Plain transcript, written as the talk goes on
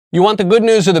You want the good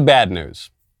news or the bad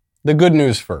news? The good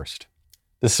news first.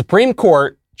 The Supreme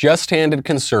Court just handed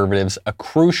conservatives a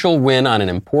crucial win on an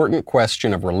important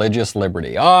question of religious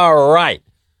liberty. All right.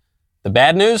 The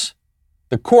bad news?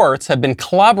 The courts have been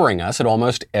clobbering us at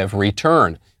almost every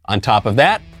turn. On top of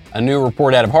that, a new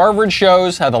report out of Harvard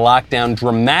shows how the lockdown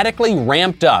dramatically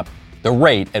ramped up the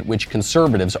rate at which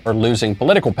conservatives are losing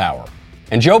political power.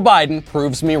 And Joe Biden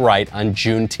proves me right on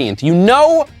Juneteenth. You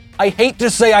know, I hate to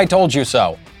say I told you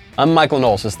so. I'm Michael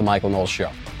Knowles. This is The Michael Knowles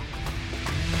Show.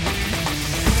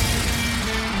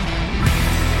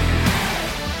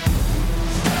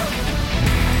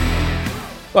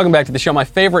 Welcome back to the show. My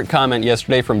favorite comment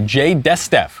yesterday from Jay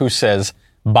Destef, who says,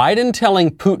 Biden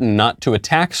telling Putin not to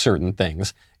attack certain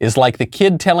things is like the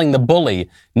kid telling the bully,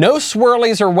 no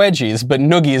swirlies or wedgies, but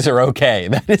noogies are okay.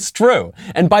 That is true.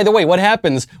 And by the way, what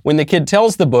happens when the kid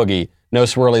tells the boogie, no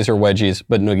swirlies or wedgies,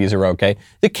 but noogies are okay?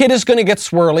 The kid is going to get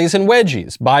swirlies and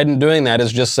wedgies. Biden doing that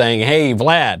is just saying, hey,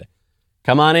 Vlad,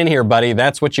 come on in here, buddy.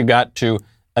 That's what you got to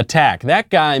attack. That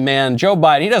guy, man, Joe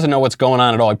Biden, he doesn't know what's going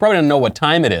on at all. He probably doesn't know what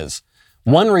time it is.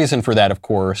 One reason for that, of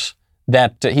course,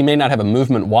 that he may not have a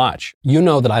movement watch. You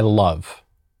know that I love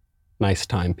nice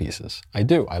timepieces. I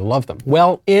do. I love them.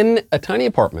 Well, in a tiny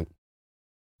apartment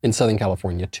in Southern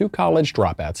California, two college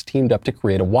dropouts teamed up to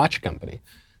create a watch company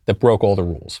that broke all the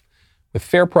rules. With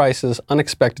fair prices,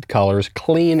 unexpected colors,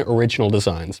 clean, original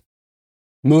designs,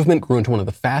 Movement grew into one of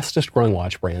the fastest growing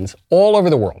watch brands all over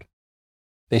the world.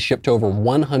 They shipped to over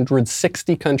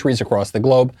 160 countries across the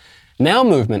globe. Now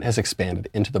Movement has expanded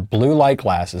into the blue light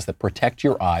glasses that protect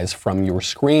your eyes from your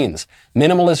screens.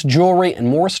 Minimalist jewelry and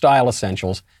more style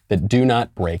essentials that do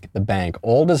not break the bank,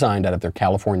 all designed out of their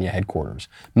California headquarters.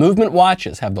 Movement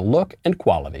watches have the look and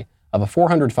quality of a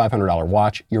 $400, $500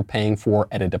 watch you're paying for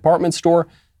at a department store,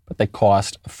 but they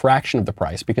cost a fraction of the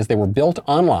price because they were built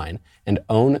online and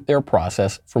own their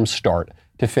process from start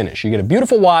to finish. You get a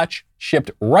beautiful watch shipped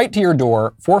right to your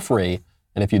door for free,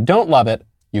 and if you don't love it,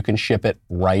 you can ship it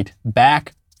right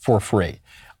back for free.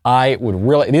 I would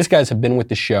really, these guys have been with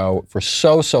the show for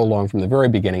so long from the very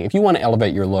beginning. If you want to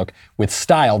elevate your look with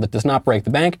style that does not break the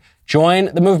bank,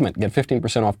 join the movement. Get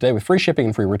 15% off today with free shipping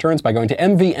and free returns by going to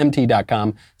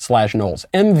mvmt.com/Knowles.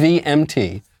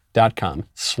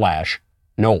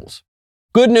 mvmt.com/Knowles.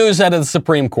 Good news out of the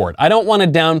Supreme Court. I don't want to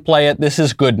downplay it. This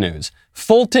is good news.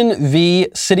 Fulton v.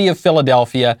 City of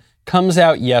Philadelphia comes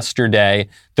out yesterday.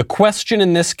 The question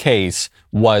in this case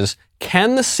was,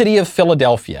 can the City of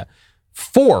Philadelphia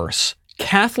force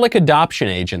Catholic adoption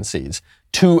agencies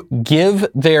to give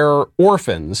their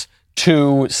orphans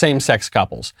to same-sex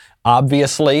couples?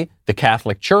 Obviously, the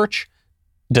Catholic Church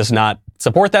does not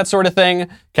support that sort of thing.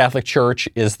 Catholic Church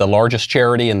is the largest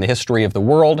charity in the history of the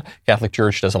world. Catholic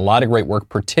Church does a lot of great work,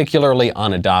 particularly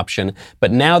on adoption.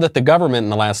 But now that the government in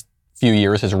the last few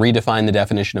years has redefined the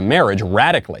definition of marriage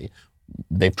radically,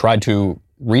 they've tried to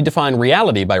redefine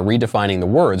reality by redefining the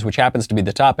words, which happens to be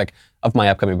the topic of my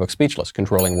upcoming book, Speechless,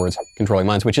 Controlling Words, Controlling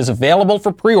Minds, which is available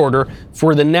for pre-order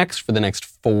for the next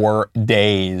 4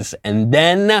 days. And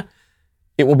then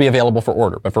it will be available for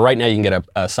order. But for right now, you can get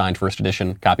a signed first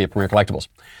edition copy of Premier Collectibles.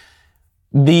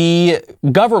 The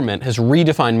government has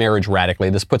redefined marriage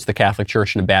radically. This puts the Catholic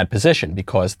Church in a bad position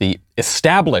because the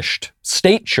established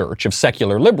state church of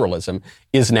secular liberalism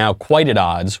is now quite at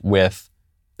odds with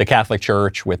the Catholic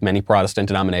Church, with many Protestant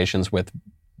denominations, with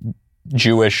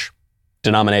Jewish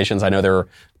denominations. I know there are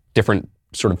different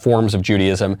sort of forms of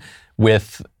Judaism,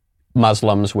 with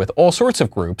Muslims, with all sorts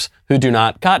of groups who do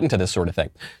not cotton to this sort of thing.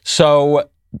 So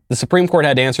the Supreme Court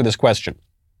had to answer this question.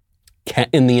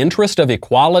 In the interest of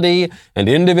equality and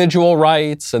individual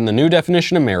rights and the new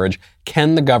definition of marriage,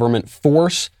 can the government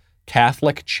force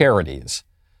Catholic charities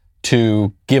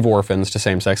to give orphans to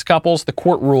same-sex couples? The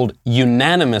court ruled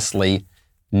unanimously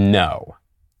no.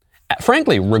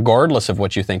 Frankly, regardless of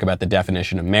what you think about the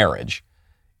definition of marriage,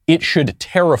 it should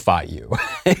terrify you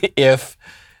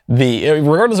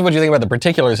regardless of what you think about the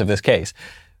particulars of this case,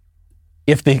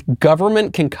 if the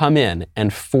government can come in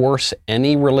and force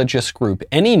any religious group,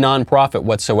 any nonprofit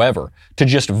whatsoever, to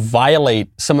just violate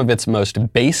some of its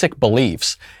most basic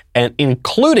beliefs, and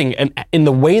including in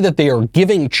the way that they are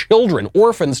giving children,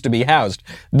 orphans, to be housed,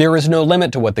 there is no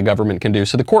limit to what the government can do.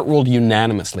 So the court ruled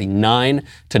unanimously,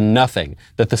 9-0,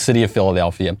 that the City of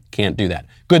Philadelphia can't do that.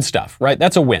 Good stuff, right?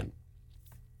 That's a win.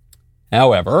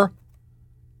 However,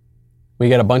 we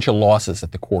got a bunch of losses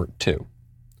at the court, too.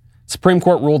 Supreme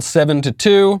Court ruled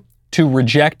 7-2 to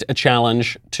reject a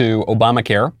challenge to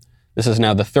Obamacare. This is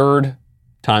now the third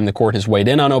time the court has weighed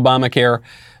in on Obamacare.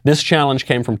 This challenge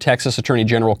came from Texas Attorney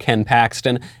General Ken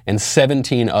Paxton and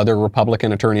 17 other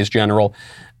Republican attorneys general.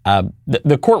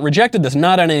 The court rejected this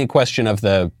not on any question of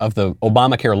the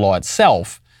Obamacare law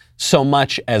itself, so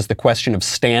much as the question of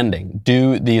standing.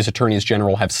 Do these attorneys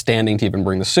general have standing to even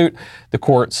bring the suit? The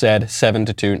court said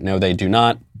 7-2, no, they do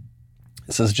not.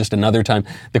 This is just another time.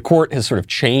 The court has sort of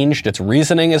changed its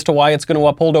reasoning as to why it's going to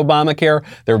uphold Obamacare.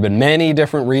 There have been many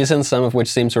different reasons, some of which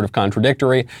seem sort of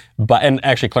contradictory. And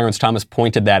actually, Clarence Thomas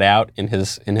pointed that out in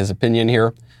his opinion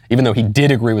here, even though he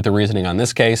did agree with the reasoning on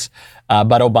this case.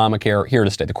 But Obamacare, here to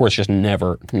stay. The court's just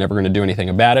never going to do anything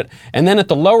about it. And then at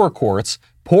the lower courts,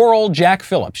 poor old Jack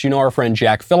Phillips. You know our friend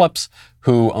Jack Phillips,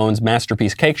 who owns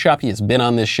Masterpiece Cake Shop. He has been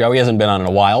on this show. He hasn't been on in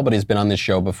a while, but he's been on this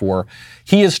show before.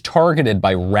 He is targeted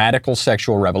by radical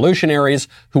sexual revolutionaries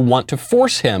who want to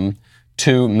force him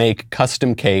to make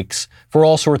custom cakes for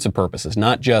all sorts of purposes,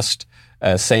 not just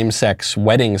same-sex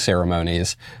wedding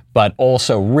ceremonies, but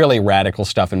also really radical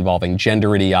stuff involving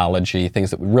gender ideology, things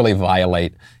that would really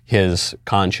violate his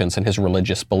conscience and his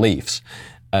religious beliefs.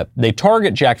 They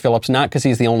target Jack Phillips not because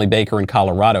he's the only baker in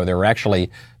Colorado. There are actually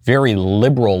very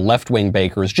liberal left-wing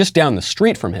bakers just down the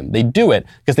street from him. They do it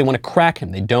because they want to crack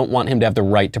him. They don't want him to have the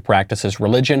right to practice his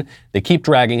religion. They keep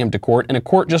dragging him to court, and a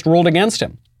court just ruled against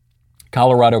him.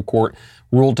 Colorado court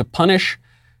ruled to punish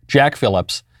Jack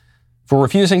Phillips for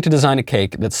refusing to design a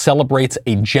cake that celebrates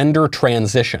a gender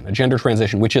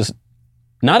transition, which is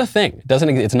not a thing.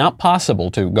 It's not possible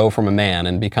to go from a man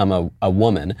and become a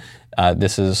woman.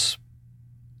 This is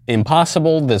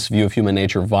impossible. This view of human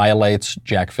nature violates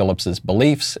Jack Phillips's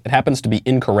beliefs. It happens to be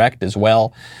incorrect as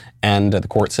well. And the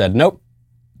court said, nope,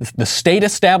 the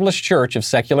state-established church of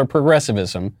secular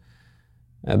progressivism,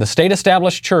 the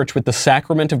state-established church with the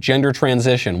sacrament of gender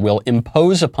transition will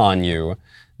impose upon you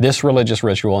this religious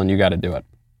ritual, and you got to do it.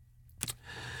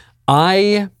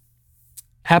 I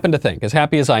happen to think, as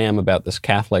happy as I am about this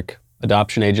Catholic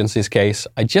adoption agency's case,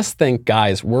 I just think,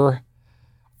 guys,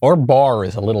 our bar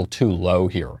is a little too low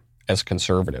here as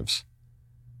conservatives.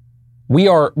 We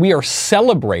are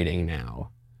celebrating now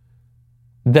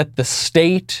that the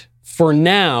state, for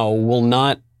now, will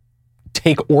not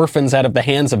take orphans out of the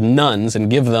hands of nuns and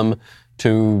give them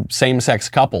to same-sex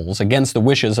couples against the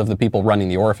wishes of the people running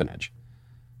the orphanage.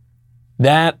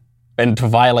 That, and to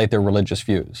violate their religious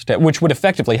views, which would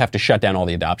effectively have to shut down all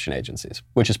the adoption agencies,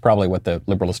 which is probably what the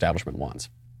liberal establishment wants.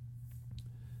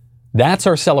 That's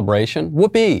our celebration.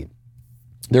 Whoopee.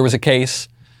 There was a case,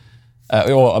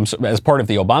 as part of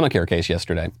the Obamacare case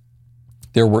yesterday,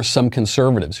 there were some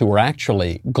conservatives who were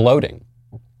actually gloating.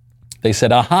 They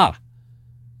said, aha,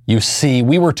 you see,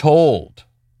 we were told,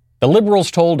 the liberals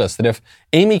told us that if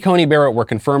Amy Coney Barrett were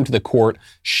confirmed to the court,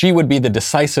 she would be the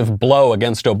decisive blow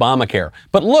against Obamacare.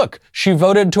 But look, she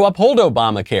voted to uphold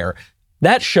Obamacare.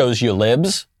 That shows you,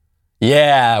 libs.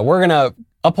 Yeah, we're going to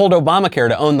uphold Obamacare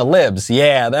to own the libs.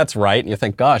 Yeah, that's right. And you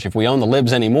think, gosh, if we own the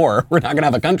libs anymore, we're not going to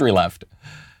have a country left.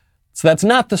 So that's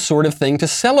not the sort of thing to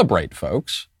celebrate,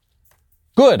 folks.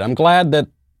 Good. I'm glad that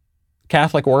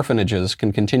Catholic orphanages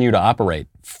can continue to operate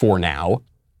for now.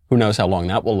 Who knows how long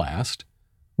that will last.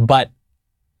 But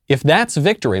if that's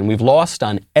victory and we've lost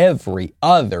on every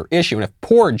other issue, and if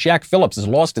poor Jack Phillips has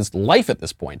lost his life at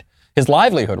this point, his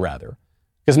livelihood rather,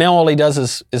 because now all he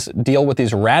does is deal with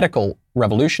these radical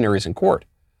revolutionaries in court,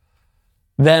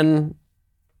 then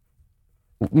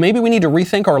maybe we need to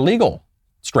rethink our legal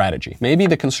strategy. Maybe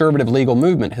the conservative legal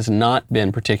movement has not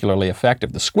been particularly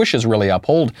effective. The squishes really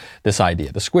uphold this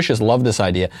idea. The squishes love this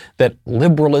idea that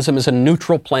liberalism is a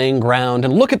neutral playing ground,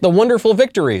 and look at the wonderful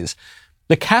victories.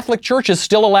 The Catholic Church is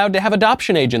still allowed to have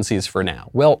adoption agencies for now.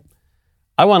 Well,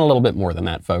 I want a little bit more than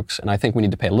that, folks, and I think we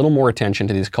need to pay a little more attention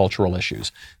to these cultural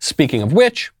issues. Speaking of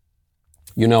which,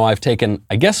 you know, I've taken,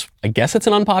 I guess it's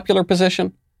an unpopular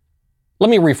position. Let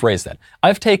me rephrase that.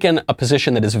 I've taken a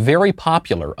position that is very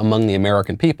popular among the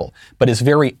American people, but is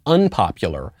very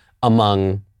unpopular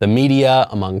among the media,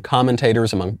 among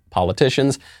commentators, among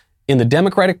politicians, in the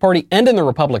Democratic Party and in the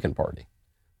Republican Party.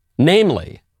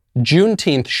 Namely,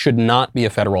 Juneteenth should not be a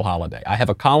federal holiday. I have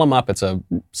a column up. It's a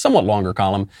somewhat longer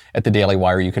column at the Daily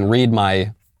Wire. You can read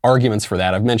my arguments for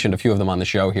that. I've mentioned a few of them on the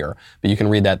show here, but you can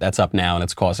read that. That's up now, and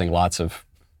it's causing lots of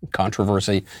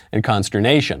controversy and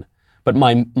consternation. But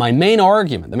my main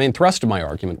argument, the main thrust of my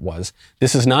argument was,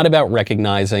 this is not about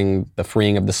recognizing the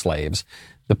freeing of the slaves.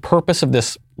 The purpose of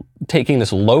this, taking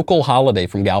this local holiday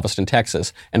from Galveston,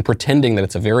 Texas, and pretending that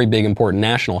it's a very big, important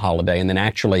national holiday, and then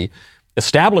actually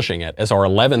establishing it as our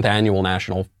 11th annual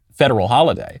national federal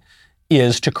holiday,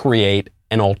 is to create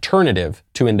an alternative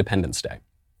to Independence Day.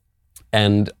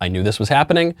 And I knew this was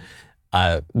happening.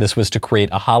 This was to create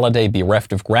a holiday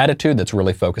bereft of gratitude that's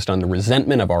really focused on the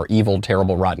resentment of our evil,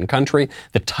 terrible, rotten country.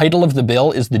 The title of the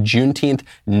bill is the Juneteenth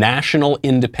National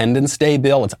Independence Day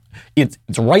Bill. It's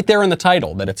right there in the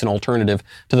title that it's an alternative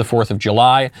to the 4th of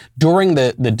July. During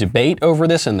the debate over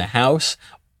this in the House,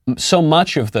 so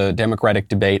much of the Democratic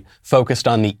debate focused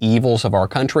on the evils of our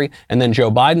country, and then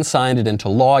Joe Biden signed it into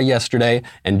law yesterday,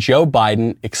 and Joe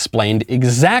Biden explained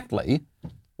exactly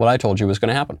what I told you was going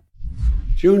to happen.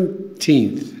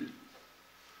 Juneteenth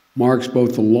marks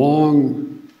both the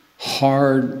long,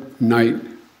 hard night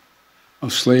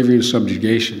of slavery and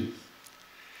subjugation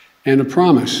and a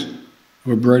promise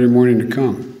of a brighter morning to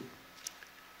come.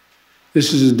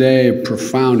 This is a day of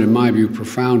profound, in my view,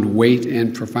 profound weight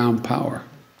and profound power.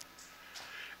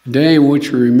 A day in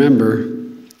which we remember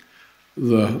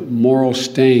the moral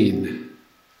stain,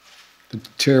 the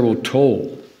terrible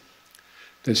toll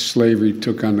that slavery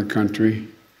took on the country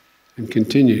and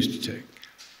continues to take.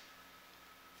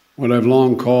 What I've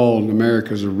long called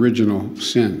America's original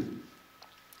sin.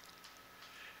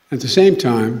 At the same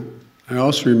time, I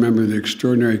also remember the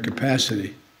extraordinary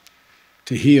capacity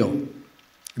to heal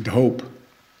and to hope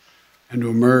and to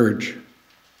emerge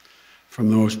from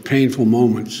those painful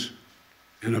moments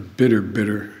in a bitter,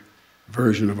 bitter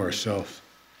version of ourselves,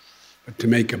 but to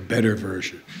make a better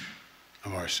version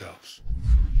of ourselves.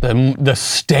 The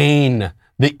stain.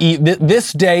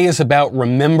 This day is about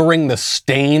remembering the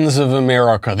stains of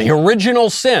America, the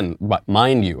original sin. But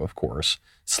mind you, of course,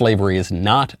 slavery is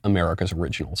not America's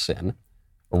original sin.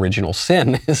 Original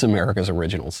sin is America's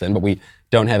original sin, but we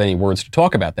don't have any words to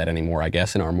talk about that anymore, I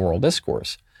guess, in our moral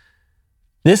discourse.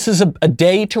 This is a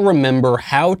day to remember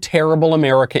how terrible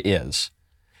America is,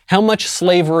 how much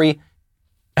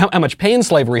pain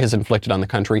slavery has inflicted on the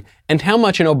country, and how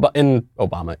much, in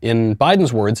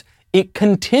Biden's words, it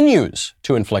continues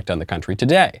to inflict on the country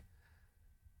today.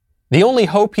 The only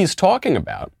hope he's talking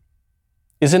about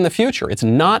is in the future. It's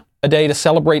not a day to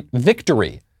celebrate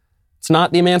victory. It's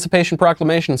not the Emancipation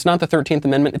Proclamation. It's not the 13th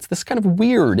Amendment. It's this kind of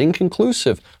weird,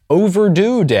 inconclusive,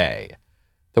 overdue day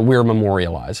that we're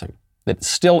memorializing that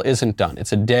still isn't done.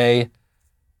 It's a day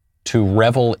to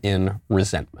revel in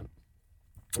resentment.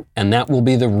 And that will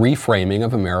be the reframing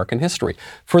of American history.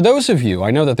 For those of you,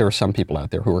 I know that there are some people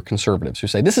out there who are conservatives who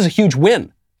say, this is a huge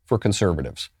win for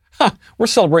conservatives. We're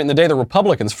celebrating the day the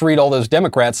Republicans freed all those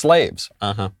Democrat slaves.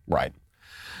 Right.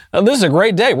 This is a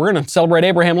great day. We're going to celebrate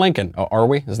Abraham Lincoln. Oh, are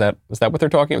we? Is that what they're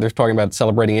talking about? They're talking about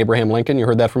celebrating Abraham Lincoln? You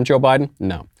heard that from Joe Biden?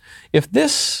 No. If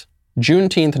this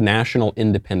Juneteenth National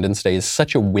Independence Day is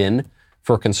such a win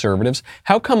for conservatives,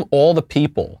 how come all the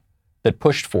people that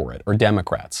pushed for it are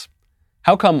Democrats?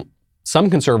 How come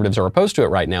some conservatives are opposed to it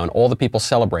right now and all the people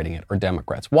celebrating it are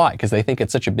Democrats? Why? Because they think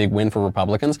it's such a big win for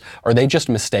Republicans? Are they just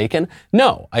mistaken?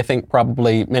 No, I think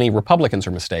probably many Republicans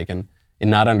are mistaken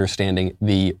in not understanding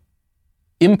the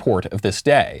import of this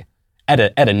day at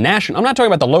a national. I'm not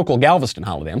talking about the local Galveston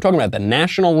holiday. I'm talking about the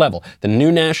national level, the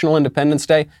new National Independence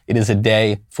Day. It is a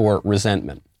day for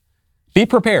resentment. Be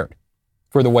prepared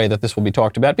for the way that this will be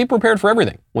talked about. Be prepared for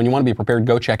everything. When you want to be prepared,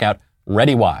 go check out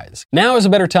ReadyWise. Now is a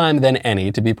better time than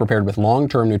any to be prepared with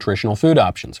long-term nutritional food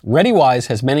options. ReadyWise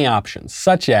has many options,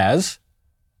 such as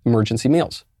emergency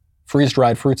meals,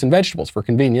 freeze-dried fruits and vegetables for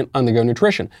convenient on-the-go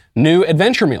nutrition, new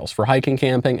adventure meals for hiking,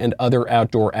 camping, and other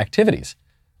outdoor activities.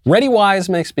 ReadyWise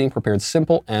makes being prepared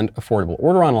simple and affordable.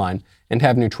 Order online and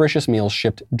have nutritious meals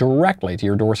shipped directly to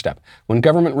your doorstep. When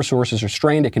government resources are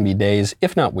strained, it can be days,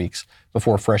 if not weeks,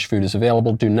 before fresh food is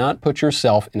available. Do not put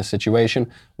yourself in a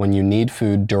situation when you need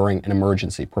food during an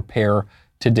emergency. Prepare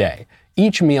today.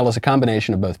 Each meal is a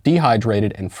combination of both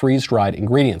dehydrated and freeze-dried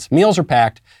ingredients. Meals are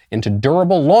packed into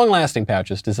durable, long-lasting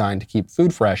pouches designed to keep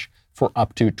food fresh for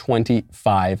up to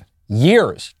 25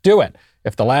 years. Do it.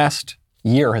 If the last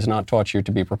year has not taught you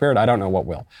to be prepared, I don't know what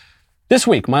will. This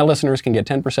week, my listeners can get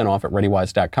 10% off at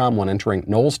ReadyWise.com when entering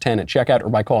Knowles10 at checkout or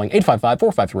by calling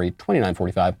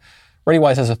 855-453-2945.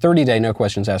 ReadyWise has a 30-day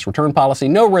no-questions-asked return policy.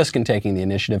 No risk in taking the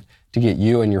initiative to get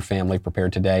you and your family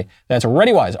prepared today. That's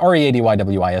ReadyWise,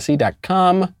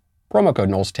 ReadyWise.com, promo code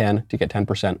Knowles10 to get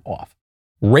 10% off.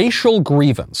 Racial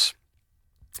grievance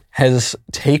has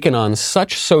taken on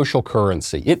such social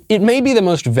currency. It may be the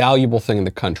most valuable thing in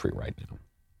the country right now.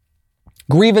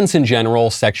 Grievance in general,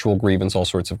 sexual grievance, all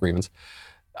sorts of grievance.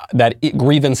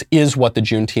 Grievance is what the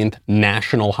Juneteenth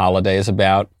national holiday is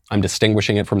about. I'm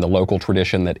distinguishing it from the local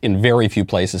tradition that in very few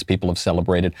places people have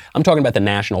celebrated. I'm talking about the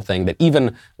national thing that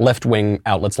even left-wing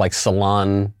outlets like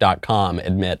Salon.com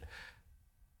admit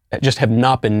just have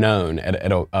not been known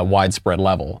at a widespread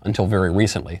level until very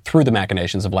recently through the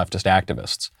machinations of leftist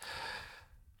activists.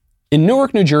 In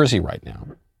Newark, New Jersey right now,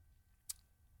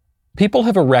 people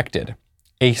have erected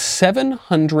a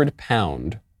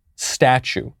 700-pound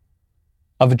statue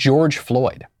of George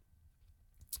Floyd.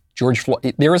 George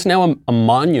Floyd. There is now a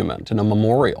monument and a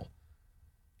memorial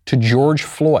to George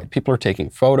Floyd. People are taking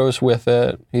photos with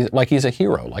it, like he's a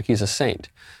hero, like he's a saint.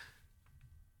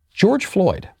 George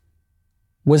Floyd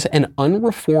was an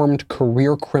unreformed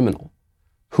career criminal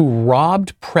who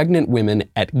robbed pregnant women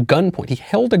at gunpoint. He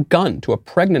held a gun to a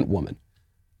pregnant woman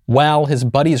while his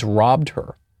buddies robbed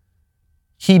her.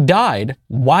 He died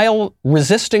while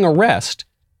resisting arrest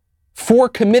for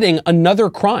committing another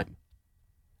crime.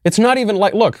 It's not even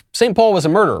like, look, St. Paul was a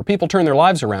murderer. People turned their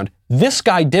lives around. This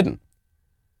guy didn't.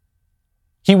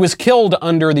 He was killed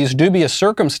under these dubious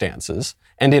circumstances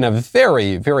and in a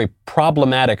very, very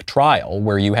problematic trial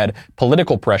where you had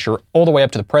political pressure all the way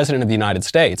up to the President of the United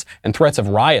States and threats of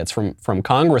riots from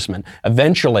congressmen.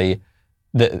 Eventually,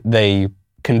 they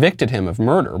convicted him of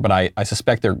murder, but I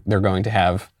suspect they're going to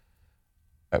have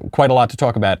quite a lot to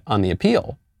talk about on the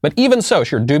appeal. But even so,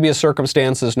 sure, dubious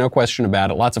circumstances, no question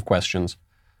about it, lots of questions.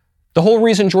 The whole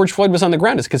reason George Floyd was on the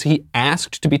ground is because he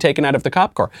asked to be taken out of the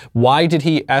cop car. Why did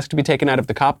he ask to be taken out of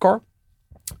the cop car?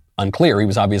 Unclear. He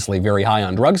was obviously very high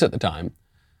on drugs at the time.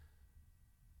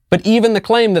 But even the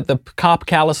claim that the cop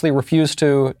callously refused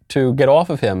to get off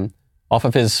of him, off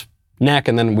of his neck,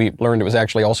 and then we learned it was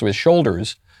actually also his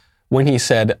shoulders, when he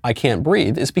said, "I can't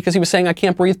breathe," is because he was saying, "I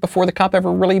can't breathe," before the cop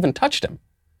ever really even touched him.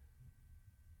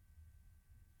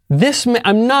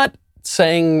 I'm not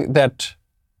saying that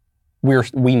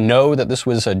we know that this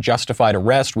was a justified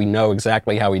arrest. We know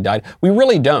exactly how he died. We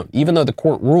really don't. Even though the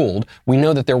court ruled, we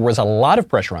know that there was a lot of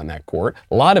pressure on that court,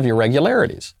 a lot of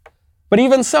irregularities. But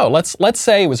even so, let's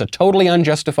say it was a totally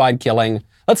unjustified killing.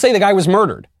 Let's say the guy was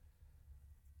murdered.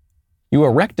 You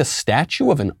erect a statue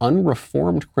of an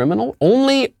unreformed criminal?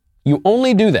 You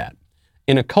only do that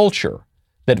in a culture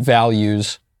that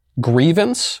values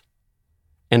grievance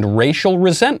and racial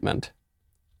resentment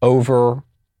over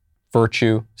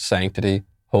virtue, sanctity,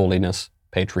 holiness,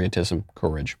 patriotism,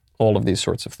 courage, all of these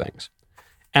sorts of things.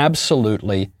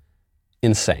 Absolutely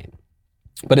insane.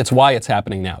 But it's why it's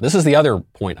happening now. This is the other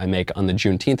point I make on the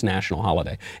Juneteenth national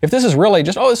holiday. If this is really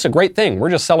just, this is a great thing, we're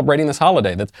just celebrating this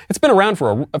holiday. It's been around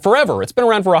for forever. It's been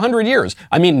around for 100 years.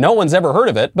 I mean, no one's ever heard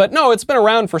of it, but no, it's been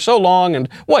around for so long. And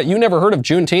what, you never heard of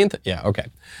Juneteenth? Yeah, okay.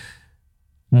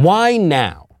 Why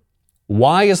now?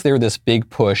 Why is there this big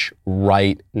push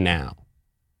right now?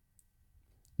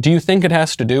 Do you think it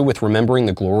has to do with remembering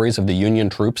the glories of the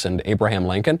Union troops and Abraham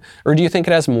Lincoln? Or do you think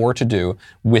it has more to do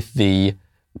with the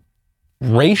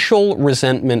racial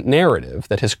resentment narrative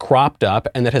that has cropped up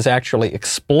and that has actually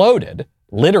exploded,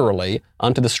 literally,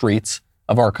 onto the streets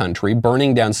of our country,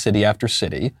 burning down city after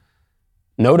city,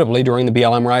 notably during the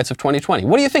BLM riots of 2020?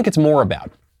 What do you think it's more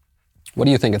about? What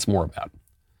do you think it's more about?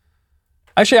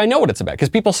 Actually, I know what it's about, because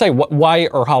people say, why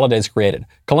are holidays created?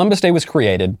 Columbus Day was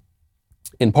created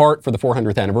in part for the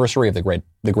 400th anniversary of the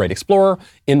great explorer,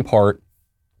 in part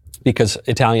because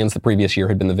Italians the previous year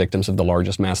had been the victims of the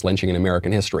largest mass lynching in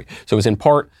American history. So it was in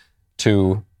part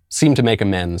to seem to make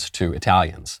amends to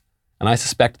Italians. And I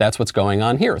suspect that's what's going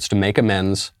on here. It's to make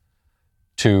amends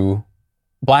to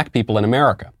black people in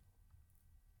America.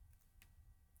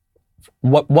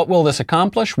 What will this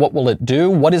accomplish? What will it do?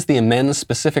 What is the amends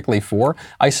specifically for?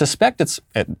 I suspect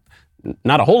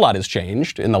not a whole lot has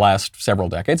changed in the last several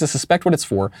decades. I suspect what it's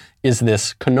for is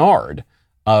this canard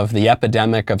of the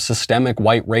epidemic of systemic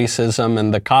white racism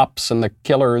and the cops and the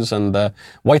killers and the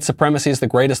white supremacy is the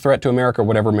greatest threat to America,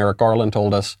 whatever Merrick Garland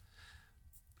told us.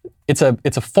 It's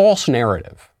a false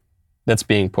narrative that's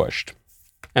being pushed.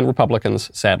 And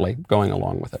Republicans, sadly, going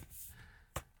along with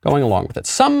it.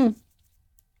 Some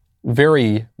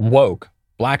very woke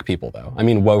black people, though, I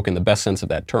mean woke in the best sense of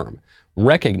that term,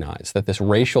 recognize that this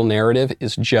racial narrative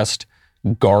is just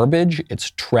garbage, it's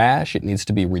trash, it needs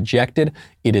to be rejected,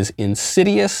 it is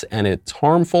insidious, and it's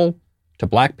harmful to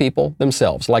black people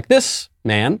themselves. Like this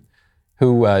man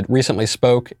who recently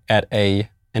spoke at an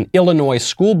Illinois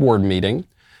school board meeting.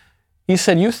 He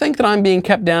said, "You think that I'm being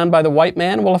kept down by the white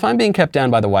man? Well, if I'm being kept down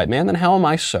by the white man, then how am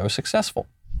I so successful?"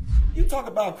 You talk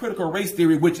about critical race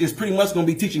theory, which is pretty much going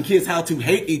to be teaching kids how to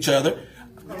hate each other,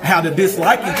 how to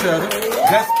dislike each other.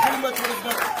 That's pretty much what it's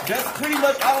going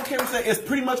to, I don't care what you say, it's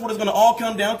pretty much what it's going to all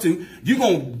come down to. You're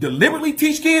going to deliberately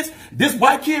teach kids, this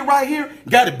white kid right here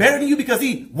got it better than you because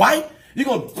he white? You're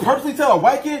going to purposely tell a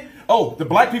white kid, oh, the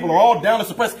black people are all down and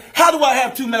suppressed. How do I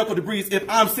have 2 medical degrees if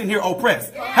I'm sitting here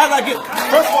oppressed? How did I get,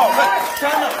 first of all,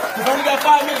 time up, because I only got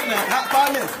 5 minutes now, not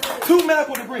 5 minutes. 2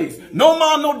 medical degrees. No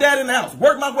mom, no dad in the house.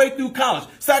 Worked my way through college.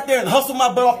 Sat there and hustled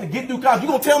my butt off to get through college. You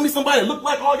gonna tell me somebody that looked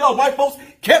like all y'all white folks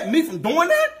kept me from doing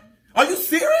that? Are you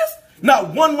serious?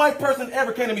 Not one white person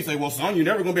ever came to me and said, well, son, you're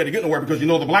never going to be able to get nowhere because you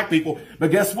know the black people.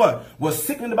 But guess what? What's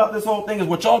sickening about this whole thing is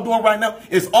what y'all doing right now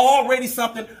is already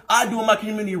something I do in my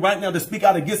community right now to speak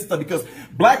out against stuff, because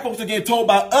black folks are getting told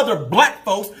by other black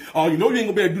folks, oh, you know you ain't going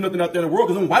to be able to do nothing out there in the world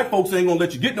because them white folks ain't going to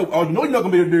let you get no, oh, you know you're not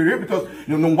going to be able to do it here because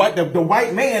you know, the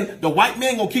white man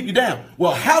going to keep you down.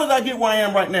 Well, how did I get where I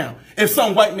am right now if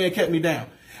some white man kept me down?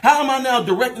 How am I now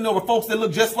directing over folks that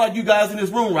look just like you guys in this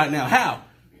room right now? How?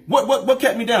 What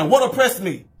kept me down? What oppressed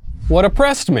me? What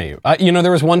oppressed me?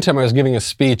 There was one time I was giving a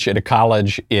speech at a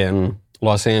college in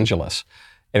Los Angeles,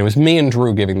 and it was me and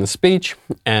Drew giving the speech,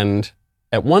 and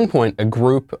at one point a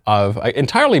group of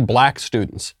entirely black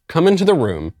students come into the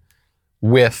room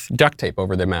with duct tape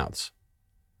over their mouths.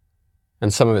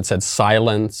 And some of it said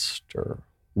silenced or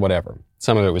whatever.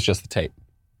 Some of it was just the tape.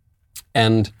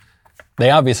 And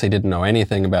they obviously didn't know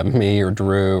anything about me or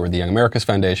Drew or the Young America's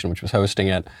Foundation, which was hosting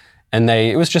it. And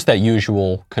it was just that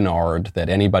usual canard that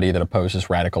anybody that opposes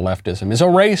radical leftism is a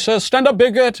racist and a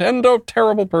bigot and a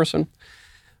terrible person.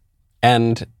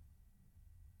 And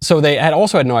so they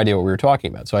also had no idea what we were talking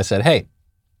about. So I said, hey,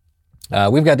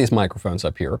 we've got these microphones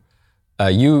up here.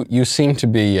 You seem to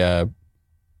be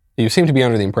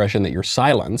under the impression that you're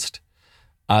silenced.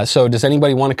 So does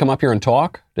anybody want to come up here and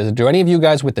talk? Do any of you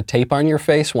guys with the tape on your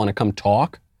face want to come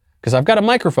talk? Because I've got a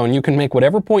microphone. You can make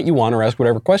whatever point you want or ask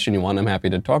whatever question you want. I'm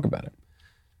happy to talk about it.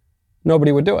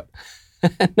 Nobody would do it.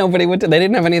 Nobody would. They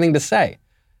didn't have anything to say.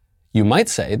 You might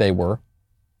say they were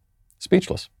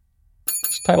speechless.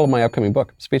 It's the title of my upcoming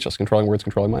book, Speechless, Controlling Words,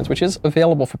 Controlling Minds, which is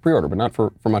available for pre-order, but not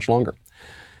for much longer.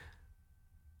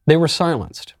 They were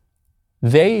silenced.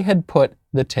 They had put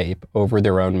the tape over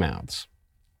their own mouths.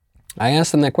 I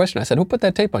asked them that question. I said, who put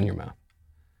that tape on your mouth?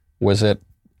 Was it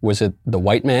the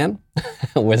white man?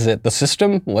 Was it the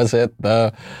system? Was it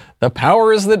the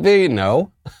powers that be?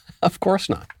 No, of course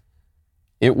not.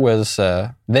 It was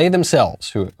they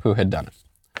themselves who had done it.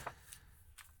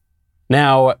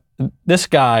 Now, this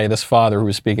father who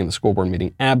was speaking at the school board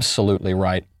meeting, absolutely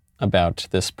right about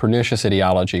this pernicious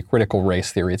ideology, critical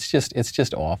race theory. It's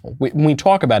just awful. We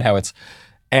talk about how it's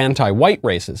anti-white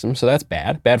racism, so that's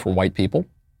bad for white people.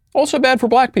 Also bad for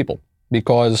black people,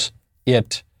 because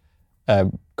it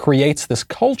creates this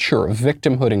culture of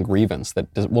victimhood and grievance that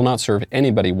will not serve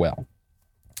anybody well.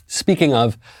 Speaking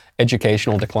of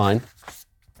educational decline,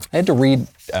 I had to read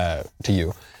to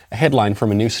you a headline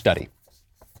from a new study.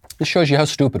 This shows you how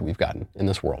stupid we've gotten in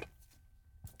this world.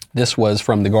 This was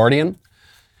from The Guardian.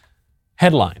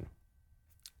 Headline: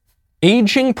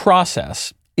 Aging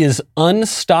process is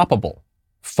unstoppable,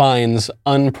 finds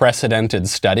unprecedented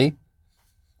study.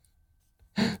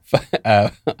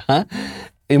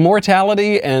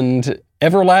 Immortality and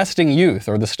everlasting youth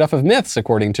are the stuff of myths,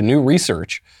 according to new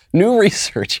research,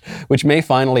 which may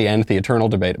finally end the eternal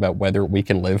debate about whether we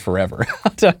can live forever.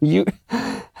 I'll tell you,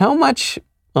 how much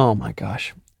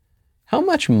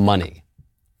money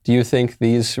do you think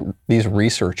these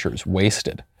researchers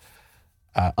wasted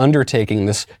undertaking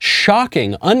this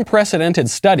shocking, unprecedented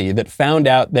study that found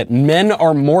out that men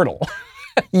are mortal?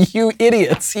 You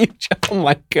idiots. Oh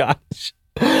my gosh.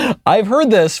 I've heard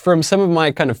this from some of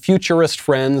my kind of futurist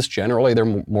friends. Generally, they're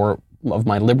more of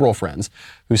my liberal friends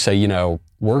who say,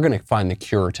 we're going to find the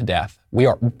cure to death. We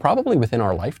are probably within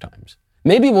our lifetimes.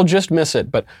 Maybe we'll just miss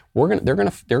it, but they're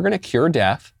going to cure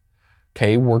death.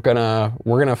 Okay, we're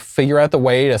gonna figure out the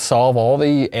way to solve all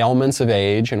the ailments of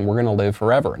age, and we're gonna live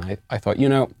forever. And I thought,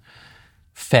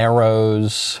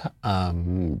 pharaohs,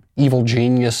 evil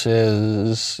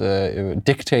geniuses,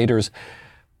 dictators,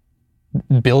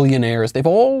 billionaires, they've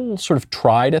all sort of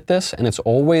tried at this, and it's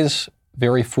always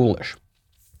very foolish.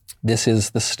 This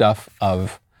is the stuff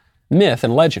of myth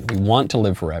and legend. We want to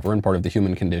live forever, and part of the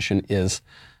human condition is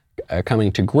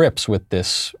coming to grips with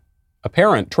this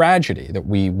apparent tragedy that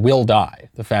we will die,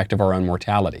 the fact of our own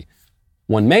mortality.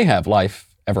 One may have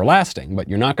life everlasting, but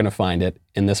you're not going to find it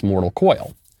in this mortal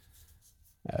coil.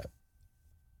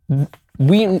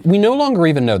 We no longer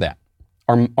even know that.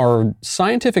 Our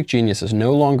scientific geniuses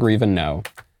no longer even know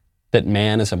that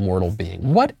man is a mortal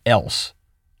being. What else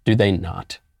do they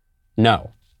not know?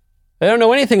 They don't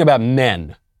know anything about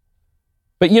men.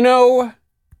 But there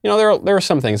are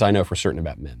some things I know for certain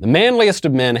about men. The manliest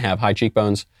of men have high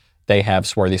cheekbones. They have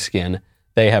swarthy skin.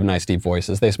 They have nice deep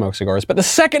voices. They smoke cigars. But the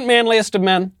second manliest of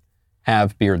men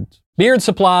have beards. Beard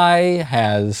Supply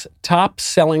has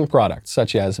top-selling products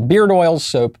such as beard oil,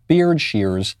 soap, beard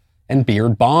shears, and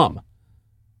beard balm.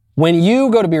 When you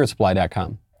go to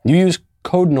beardsupply.com, you use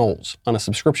code Knowles on a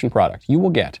subscription product, you will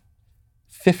get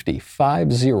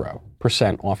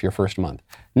 50% off your first month.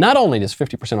 Not only does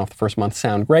 50% off the first month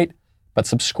sound great, But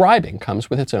subscribing comes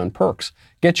with its own perks.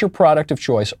 Get your product of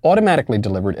choice automatically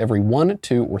delivered every 1,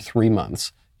 2, or 3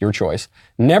 months, your choice.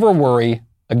 Never worry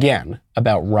again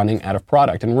about running out of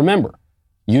product. And remember,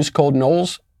 use code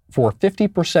Knowles for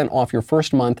 50% off your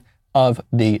first month of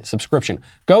the subscription.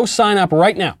 Go sign up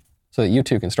right now so that you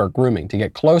too can start grooming to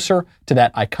get closer to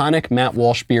that iconic Matt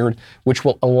Walsh beard, which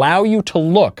will allow you to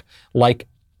look like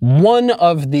one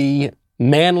of the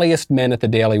manliest men at the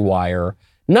Daily Wire.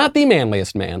 Not the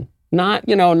manliest man. Not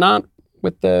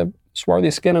with the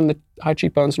swarthy skin and the high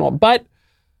cheekbones and all, but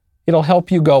it'll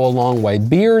help you go a long way.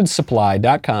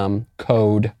 Beardsupply.com,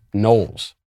 code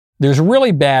Knowles. There's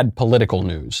really bad political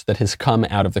news that has come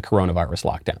out of the coronavirus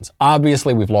lockdowns.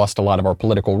 Obviously, we've lost a lot of our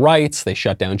political rights. They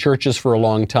shut down churches for a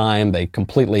long time. They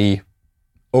completely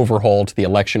overhauled the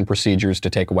election procedures to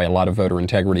take away a lot of voter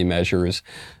integrity measures.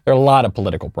 There are a lot of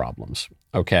political problems,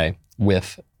 okay,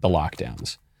 with the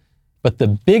lockdowns. But the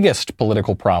biggest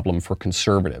political problem for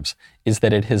conservatives is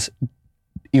that it has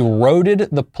eroded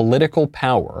the political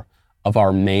power of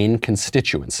our main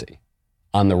constituency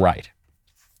on the right.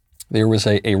 There was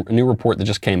a new report that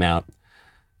just came out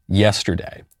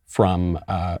yesterday from,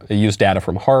 it used data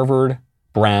from Harvard,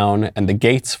 Brown, and the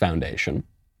Gates Foundation.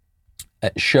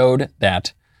 It showed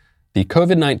that the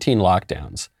COVID-19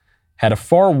 lockdowns had a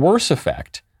far worse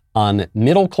effect on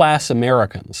middle-class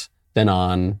Americans than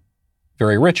on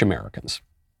very rich Americans.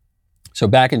 So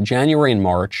back in January and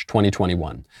March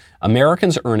 2021,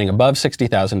 Americans earning above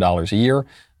 $60,000 a year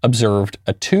observed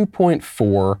a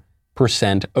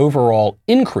 2.4% overall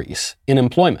increase in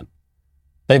employment.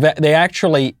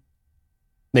 They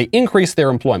increased their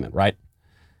employment, right?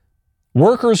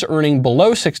 Workers earning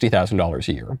below $60,000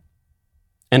 a year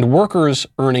and workers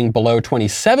earning below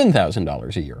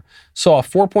 $27,000 a year saw a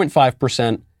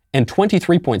 4.5% and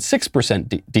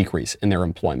 23.6% decrease in their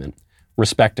employment,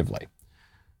 respectively.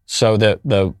 So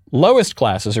the lowest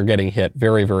classes are getting hit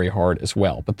very, very hard as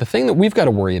well. But the thing that we've got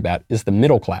to worry about is the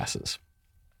middle classes.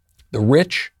 The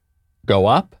rich go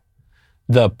up.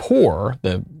 The poor,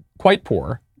 the quite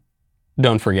poor,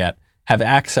 don't forget, have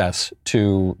access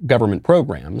to government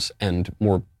programs and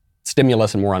more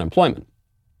stimulus and more unemployment.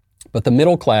 But the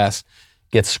middle class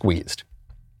gets squeezed.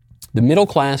 The middle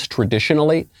class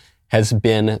traditionally has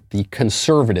been the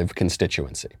conservative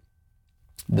constituency.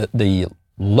 The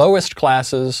lowest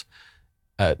classes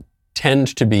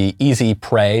tend to be easy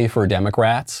prey for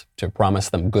Democrats to promise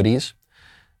them goodies.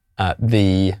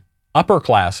 The upper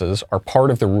classes are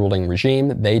part of the ruling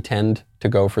regime. They tend to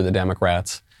go for the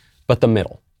Democrats. But the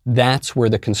middle, that's where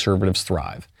the conservatives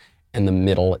thrive. And the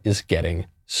middle is getting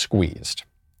squeezed.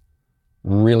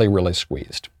 Really, really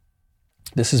squeezed.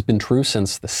 This has been true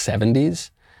since the 70s,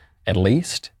 at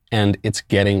least, and it's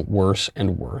getting worse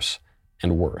and worse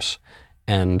and worse.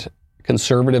 And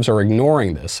conservatives are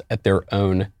ignoring this at their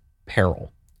own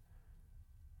peril.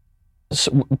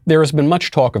 So there has been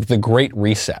much talk of the Great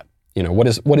Reset. You know, what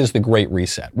is the Great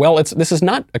Reset? Well, this is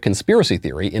not a conspiracy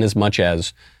theory in as much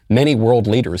as many world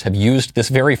leaders have used this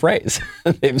very phrase.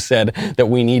 They've said that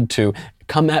we need to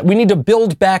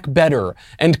build back better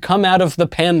and come out of the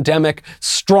pandemic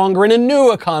stronger in a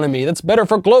new economy that's better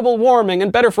for global warming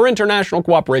and better for international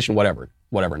cooperation,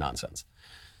 whatever nonsense.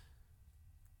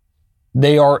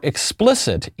 They are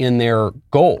explicit in their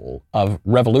goal of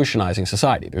revolutionizing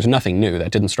society. There's nothing new.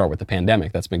 That didn't start with the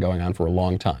pandemic. That's been going on for a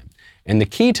long time. And the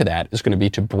key to that is going to be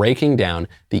to breaking down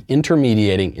the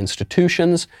intermediating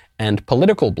institutions and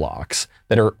political blocks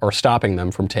that are stopping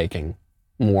them from taking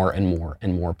more and more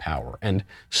and more power. And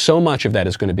so much of that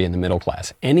is going to be in the middle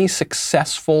class. Any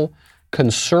successful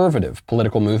conservative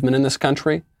political movement in this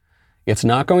country, it's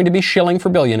not going to be shilling for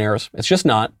billionaires. It's just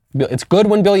not. It's good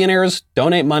when billionaires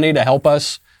donate money to help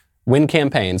us win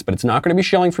campaigns, but it's not going to be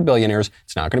shilling for billionaires.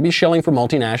 It's not going to be shilling for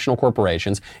multinational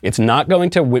corporations. It's not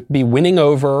going to be winning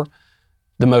over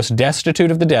the most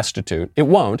destitute of the destitute. It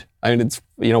won't. I mean, it's,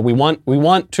 you know, we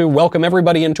want to welcome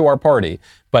everybody into our party,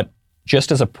 but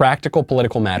just as a practical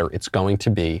political matter, it's going to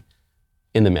be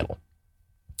in the middle.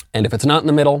 And if it's not in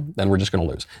the middle, then we're just going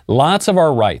to lose. Lots of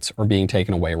our rights are being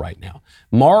taken away right now.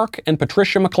 Mark and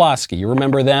Patricia McCloskey, you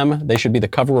remember them? They should be the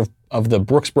cover of the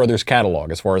Brooks Brothers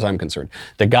catalog, as far as I'm concerned.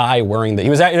 The guy wearing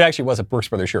it actually was a Brooks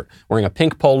Brothers shirt, wearing a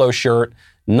pink polo shirt,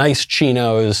 nice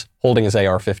chinos, holding his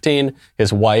AR-15.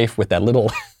 His wife with that little,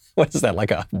 what is that,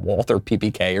 like a Walther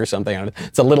PPK or something?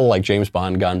 It's a little like James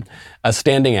Bond gun,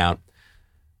 standing out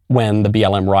when the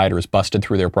BLM rioters busted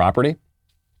through their property.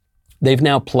 They've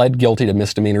now pled guilty to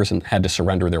misdemeanors and had to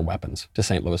surrender their weapons to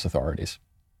St. Louis authorities.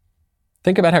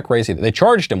 Think about how crazy they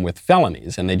charged him with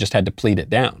felonies and they just had to plead it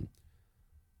down.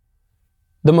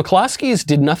 The McCloskeys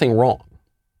did nothing wrong.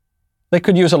 They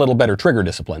could use a little better trigger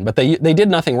discipline, but they did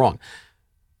nothing wrong.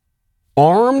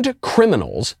 Armed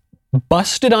criminals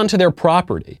busted onto their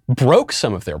property, broke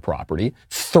some of their property,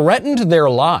 threatened their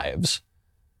lives.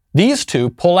 These two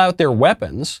pull out their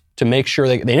weapons to make sure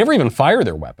they never even fire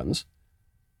their weapons.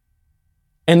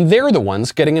 And they're the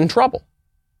ones getting in trouble.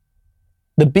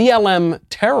 The BLM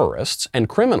terrorists and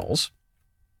criminals,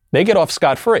 they get off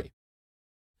scot-free.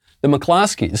 The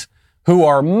McCloskeys, who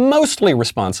are mostly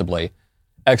responsibly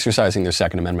exercising their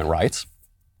Second Amendment rights,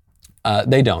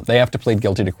 they don't. They have to plead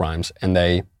guilty to crimes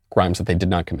that they did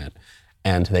not commit.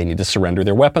 And they need to surrender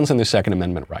their weapons and their Second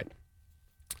Amendment right.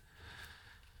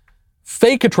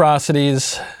 Fake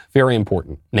atrocities, very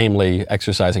important, namely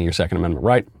exercising your Second Amendment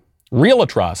right. Real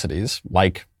atrocities,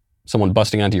 like someone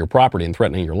busting onto your property and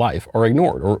threatening your life, are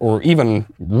ignored. Or even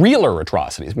realer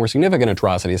atrocities, more significant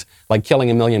atrocities, like killing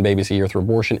 1 million babies a year through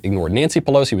abortion, ignored. Nancy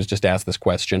Pelosi was just asked this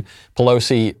question.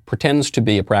 Pelosi pretends to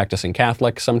be a practicing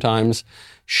Catholic sometimes.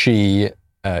 She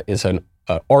is an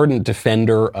ardent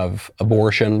defender of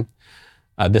abortion.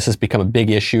 This has become a big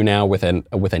issue now with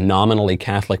a nominally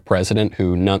Catholic president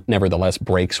who nevertheless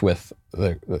breaks with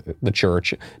the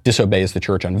church, disobeys the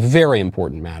church on very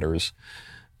important matters.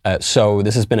 So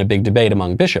this has been a big debate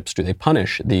among bishops. Do they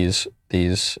punish these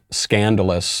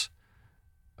scandalous,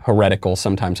 heretical,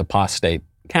 sometimes apostate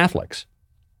Catholics?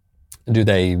 Do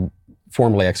they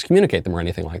formally excommunicate them or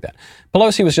anything like that?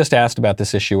 Pelosi was just asked about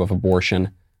this issue of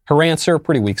abortion. Her answer,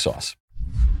 pretty weak sauce.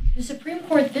 The Supreme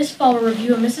Court this fall will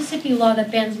review a Mississippi law that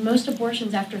bans most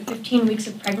abortions after 15 weeks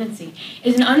of pregnancy.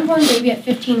 Is an unborn baby at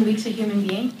 15 weeks a human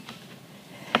being?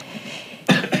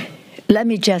 Let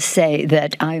me just say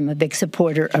that I am a big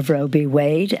supporter of Roe v.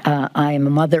 Wade. I am a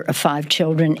mother of 5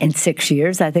 children in 6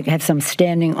 years. I think I have some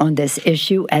standing on this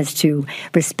issue as to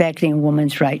respecting a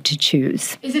woman's right to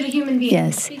choose. Is it a human being?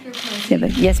 Yes.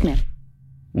 Yes,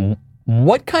 ma'am.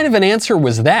 What kind of an answer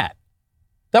was that?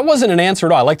 That wasn't an answer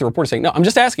at all. I like the reporter saying, no, I'm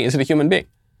just asking, is it a human being?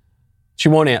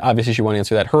 Obviously she won't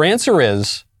answer that. Her answer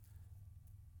is,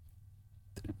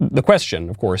 the question,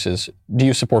 of course, is, do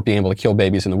you support being able to kill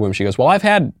babies in the womb? She goes, well, I've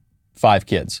had 5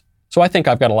 kids, so I think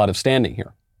I've got a lot of standing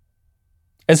here.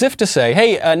 As if to say,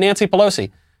 hey, Nancy Pelosi,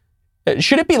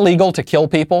 should it be legal to kill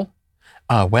people?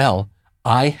 Well,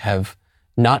 I have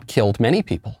not killed many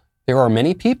people. There are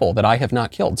many people that I have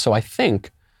not killed, so I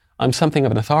think I'm something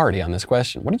of an authority on this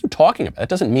question. What are you talking about? That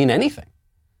doesn't mean anything.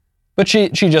 But she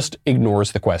just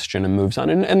ignores the question and moves on.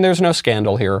 And there's no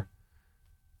scandal here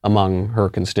among her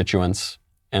constituents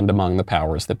and among the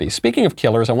powers that be. Speaking of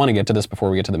killers, I want to get to this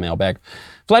before we get to the mailbag.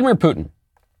 Vladimir Putin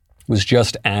was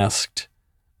just asked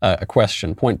a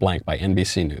question point blank by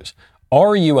NBC News.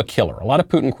 Are you a killer? A lot of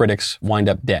Putin critics wind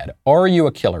up dead. Are you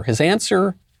a killer? His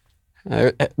answer,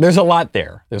 there's a lot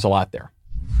there. There's a lot there.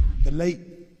 The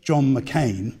late John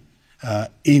McCain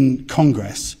in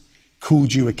Congress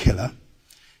called you a killer.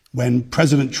 When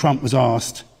President Trump was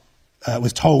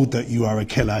told that you are a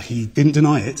killer, he didn't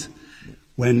deny it.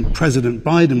 When President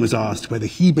Biden was asked whether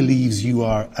he believes you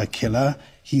are a killer,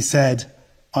 he said,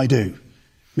 I do.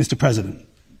 Mr. President,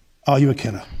 are you a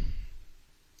killer?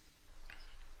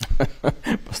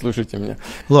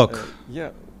 Look,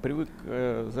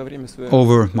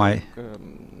 over my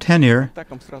tenure,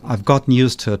 I've gotten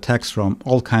used to attacks from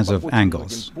all kinds of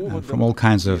angles, and from all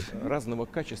kinds of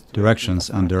directions,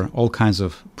 under all kinds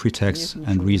of pretexts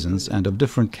and reasons, and of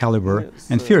different caliber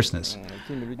and fierceness.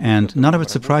 And none of it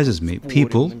surprises me.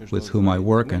 People with whom I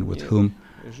work and with whom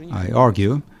I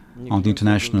argue on the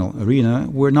international arena,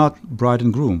 we're not bride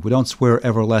and groom. We don't swear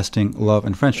everlasting love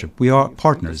and friendship. We are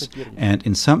partners, and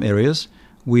in some areas,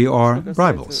 we are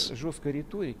rivals.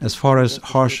 As far as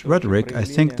harsh rhetoric, I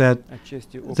think that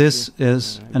this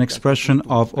is an expression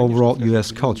of overall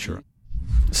U.S. culture.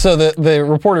 So the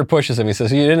reporter pushes him. He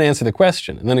says, you didn't answer the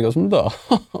question. And then he goes, duh,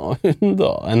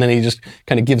 duh. And then he just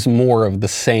kind of gives more of the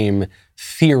same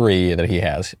theory that he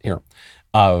has here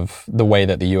of the way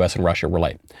that the U.S. and Russia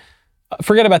relate.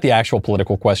 Forget about the actual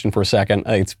political question for a second.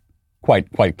 It's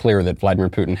quite clear that Vladimir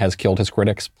Putin has killed his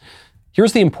critics.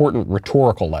 Here's the important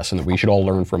rhetorical lesson that we should all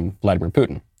learn from Vladimir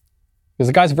Putin. Because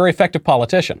the guy's a very effective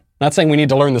politician. Not saying we need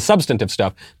to learn the substantive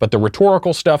stuff, but the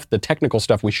rhetorical stuff, the technical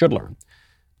stuff we should learn.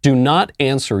 Do not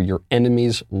answer your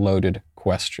enemy's loaded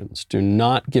questions. Do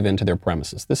not give in to their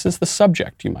premises. This is the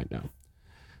subject, you might know.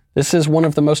 This is one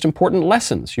of the most important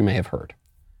lessons you may have heard.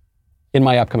 In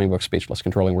my upcoming book, Speechless,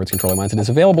 Controlling Words, Controlling Minds. It is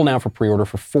available now for pre-order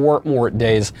for 4 more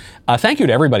days. Thank you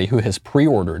to everybody who has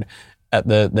pre-ordered.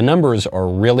 The numbers are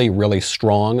really, really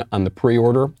strong on the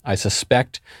pre-order. I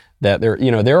suspect that there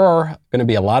are going to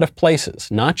be a lot of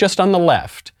places, not just on the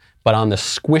left, but on the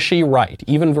squishy right,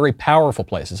 even very powerful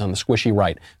places on the squishy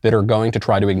right that are going to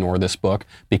try to ignore this book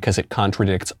because it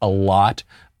contradicts a lot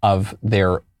of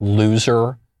their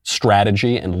loser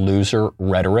strategy and loser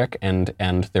rhetoric, and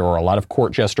there are a lot of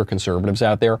court jester conservatives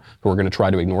out there who are going to try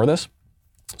to ignore this.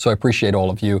 So I appreciate all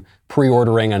of you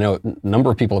pre-ordering. I know a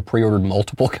number of people have pre-ordered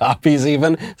multiple copies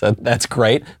even, so that's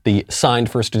great. The signed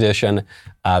first edition,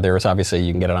 there is obviously,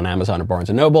 you can get it on Amazon or Barnes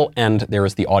 & Noble, and there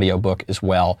is the audiobook as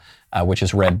well, which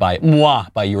is read by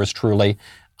yours truly.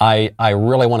 I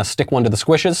really want to stick one to the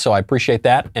squishes, so I appreciate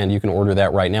that, and you can order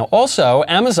that right now. Also,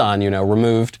 Amazon,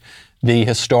 removed the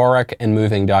historic and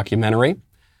moving documentary,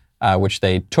 which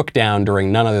they took down during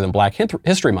none other than Black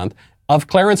History Month, of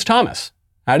Clarence Thomas.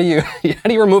 How do you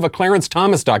remove a Clarence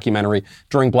Thomas documentary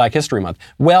during Black History Month?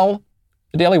 Well,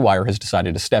 the Daily Wire has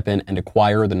decided to step in and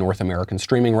acquire the North American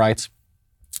streaming rights.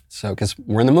 So, because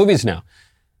we're in the movies now.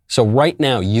 So right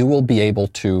now, you will be able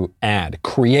to add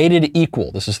Created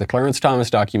Equal, this is the Clarence Thomas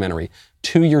documentary,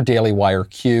 to your Daily Wire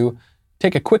queue.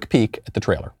 Take a quick peek at the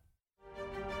trailer.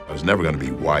 I was never going to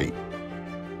be white.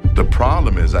 The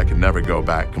problem is I can never go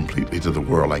back completely to the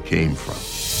world I came from.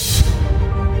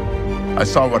 I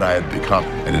saw what I had become,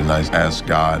 and then I asked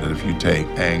God that if you take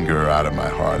anger out of my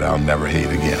heart, I'll never hate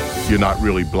again. You're not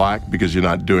really black because you're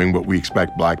not doing what we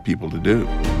expect black people to do.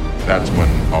 That's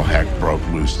when all heck broke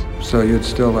loose. So you'd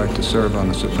still like to serve on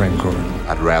the Supreme Court?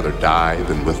 I'd rather die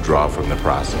than withdraw from the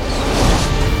process.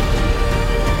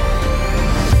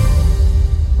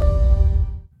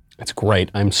 That's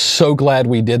great. I'm so glad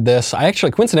we did this.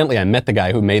 Coincidentally, I met the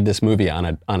guy who made this movie on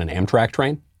an Amtrak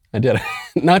train. I did.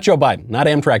 Not Joe Biden, not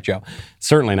Amtrak Joe.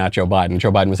 Certainly not Joe Biden.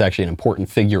 Joe Biden was actually an important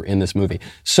figure in this movie.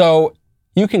 So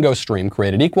you can go stream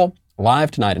Created Equal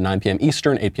live tonight at 9 p.m.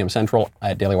 Eastern, 8 p.m. Central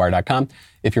at dailywire.com.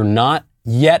 If you're not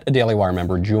yet a Daily Wire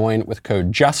member, join with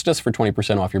code JUSTICE for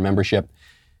 20% off your membership.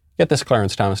 Get this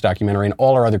Clarence Thomas documentary and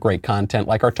all our other great content,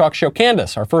 like our talk show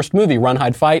Candace, our first movie, Run,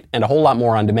 Hide, Fight, and a whole lot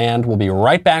more on demand. We'll be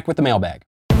right back with the mailbag.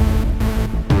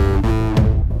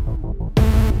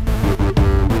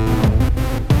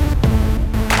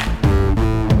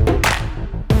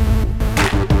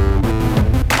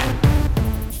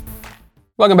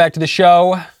 Welcome back to the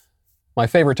show. My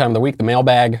favorite time of the week, the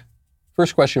mailbag.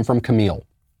 First question from Camille.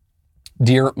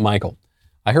 Dear Michael,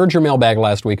 I heard your mailbag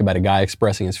last week about a guy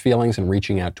expressing his feelings and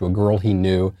reaching out to a girl he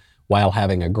knew while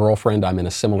having a girlfriend. I'm in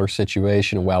a similar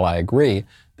situation, and while I agree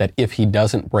that if he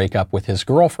doesn't break up with his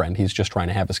girlfriend, he's just trying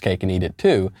to have his cake and eat it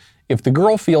too, if the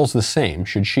girl feels the same,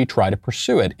 should she try to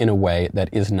pursue it in a way that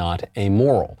is not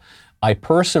amoral? I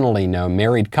personally know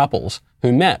married couples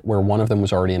who met where one of them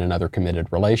was already in another committed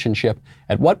relationship.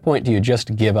 At what point do you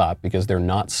just give up because they're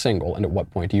not single, and at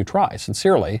what point do you try?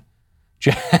 Sincerely,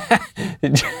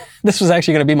 this was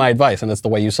actually going to be my advice, and that's the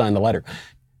way you signed the letter.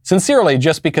 Sincerely,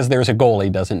 just because there's a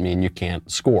goalie doesn't mean you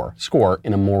can't score. Score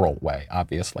in a moral way,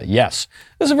 obviously. Yes,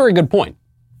 this is a very good point.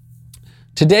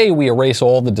 Today, we erase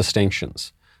all the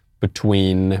distinctions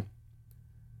between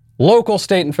local,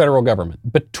 state, and federal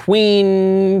government,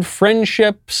 between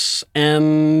friendships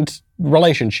and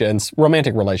relationships,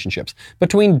 romantic relationships,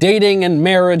 between dating and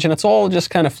marriage, and it's all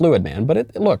just kind of fluid, man.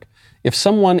 But look, if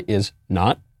someone is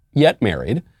not yet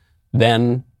married,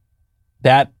 then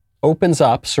that opens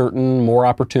up certain more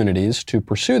opportunities to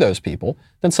pursue those people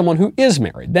than someone who is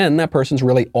married. Then that person's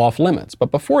really off limits. But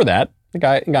before that, the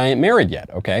guy ain't married yet,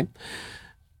 okay?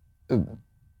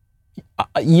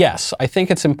 Yes, I think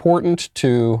it's important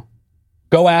to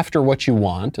go after what you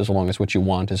want, as long as what you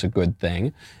want is a good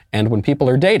thing. And when people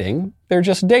are dating, they're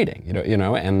just dating,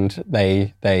 and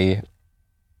they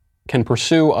can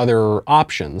pursue other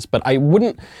options. But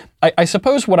I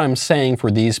suppose what I'm saying for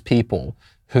these people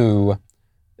who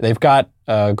they've got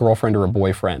a girlfriend or a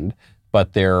boyfriend,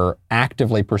 but they're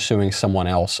actively pursuing someone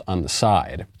else on the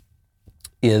side,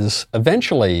 is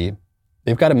eventually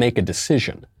they've got to make a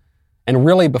decision. And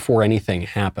really, before anything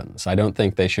happens, I don't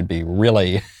think they should be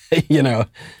really,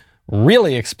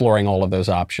 really exploring all of those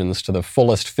options to the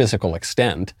fullest physical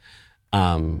extent,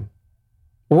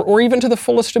 or even to the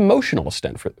fullest emotional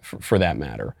extent, for that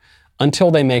matter,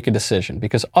 until they make a decision.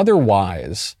 Because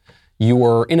otherwise,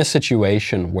 you're in a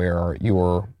situation where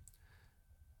you're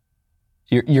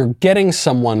getting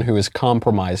someone who is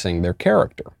compromising their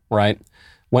character, right?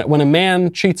 When a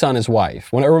man cheats on his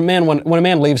wife, when a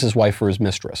man leaves his wife for his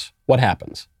mistress, what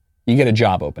happens? You get a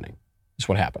job opening. That's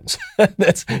what happens.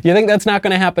 You think that's not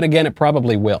going to happen again? It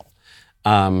probably will.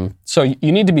 So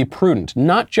you need to be prudent,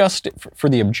 not just for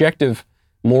the objective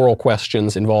moral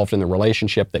questions involved in the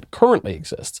relationship that currently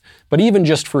exists, but even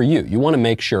just for you. You want to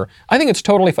make sure. I think it's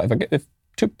totally fine. If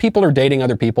two people are dating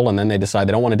other people and then they decide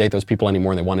they don't want to date those people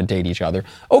anymore and they want to date each other,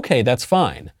 okay, that's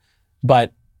fine.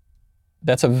 But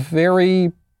that's a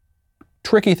very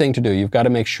tricky thing to do. You've got to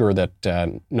make sure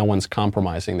that no one's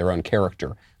compromising their own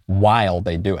character while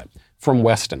they do it. From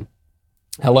Weston.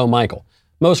 Hello, Michael.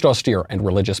 Most austere and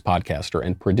religious podcaster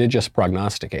and prodigious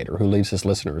prognosticator who leaves his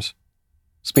listeners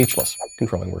speechless.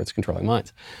 Controlling words, controlling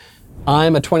minds.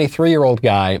 I'm a 23-year-old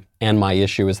guy, and my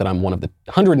issue is that I'm one of the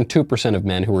 102% of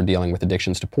men who are dealing with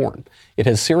addictions to porn. It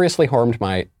has seriously harmed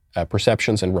my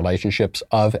perceptions and relationships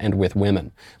of and with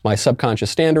women. My subconscious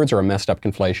standards are a messed up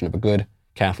conflation of a good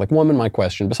Catholic woman. My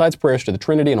question, besides prayers to the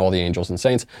Trinity and all the angels and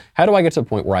saints, how do I get to the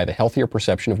point where I have a healthier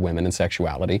perception of women and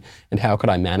sexuality, and how could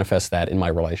I manifest that in my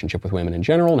relationship with women in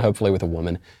general, and hopefully with a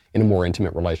woman in a more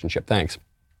intimate relationship? Thanks.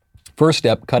 First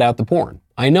step, cut out the porn.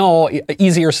 I know,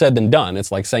 easier said than done.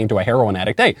 It's like saying to a heroin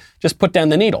addict, hey, just put down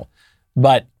the needle.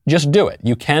 But just do it.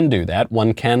 You can do that.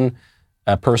 One can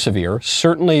persevere,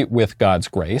 certainly with God's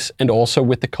grace, and also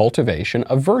with the cultivation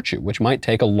of virtue, which might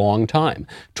take a long time.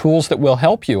 Tools that will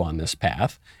help you on this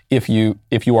path, if you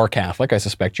are Catholic, I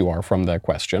suspect you are from the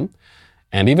question.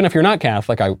 And even if you're not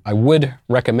Catholic, I would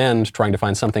recommend trying to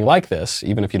find something like this,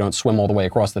 even if you don't swim all the way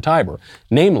across the Tiber.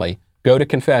 Namely, go to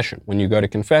confession. When you go to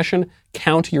confession,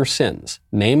 count your sins.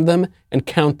 Name them and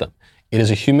count them. It is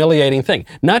a humiliating thing.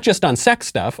 Not just on sex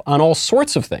stuff, on all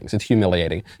sorts of things. It's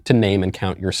humiliating to name and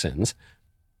count your sins.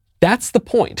 That's the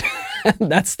point.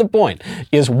 That's the point.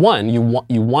 Is one, you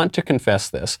want to confess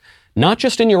this, not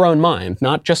just in your own mind,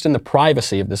 not just in the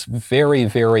privacy of this very,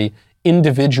 very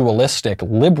individualistic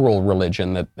liberal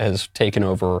religion that has taken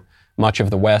over much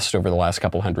of the West over the last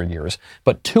couple hundred years,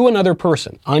 but to another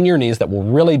person on your knees that will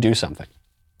really do something.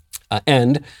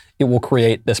 And it will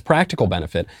create this practical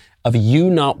benefit of you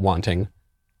not wanting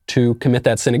to commit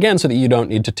that sin again, so that you don't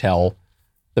need to tell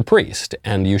the priest.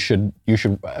 And you should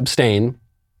abstain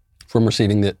from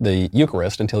receiving the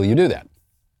Eucharist until you do that.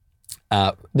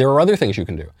 There are other things you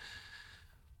can do.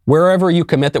 Wherever you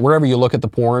commit that, wherever you look at the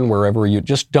porn, wherever you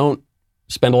just don't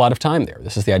spend a lot of time there.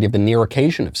 This is the idea of the near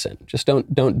occasion of sin. Just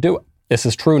don't do it. This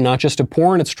is true not just of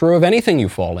porn, it's true of anything you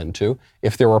fall into.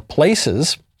 If there are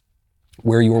places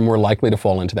where you are more likely to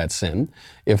fall into that sin,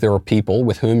 if there are people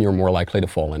with whom you're more likely to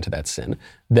fall into that sin,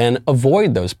 then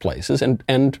avoid those places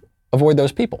and avoid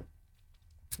those people.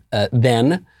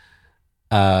 Then,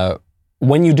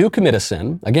 when you do commit a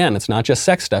sin, again, it's not just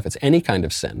sex stuff, it's any kind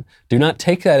of sin. Do not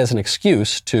take that as an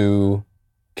excuse to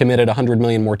commit it 100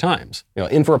 million more times.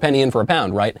 In for a penny, in for a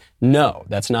pound, right? No,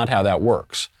 that's not how that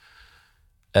works.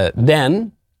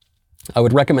 Then, I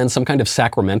would recommend some kind of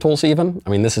sacramentals even. I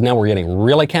mean, this is now we're getting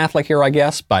really Catholic here, I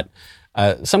guess, but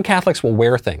some Catholics will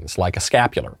wear things like a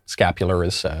scapular. Scapular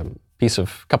is a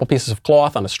couple pieces of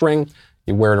cloth on a string.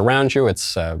 You wear it around you.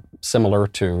 It's similar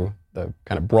to the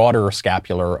kind of broader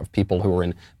scapular of people who are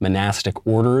in monastic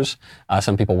orders.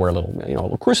 Some people wear a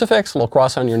little crucifix, a little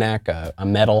cross on your neck, a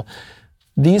medal.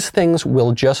 These things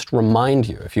will just remind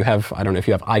you. If you have, I don't know if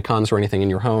you have icons or anything in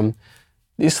your home,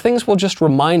 these things will just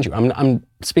remind you. I'm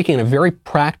speaking in a very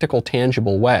practical,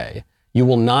 tangible way. You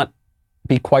will not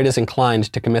be quite as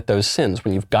inclined to commit those sins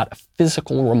when you've got a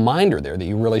physical reminder there that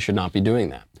you really should not be doing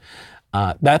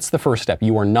that. That's the first step.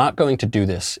 You are not going to do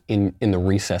this in the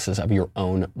recesses of your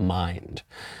own mind.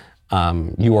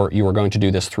 You are going to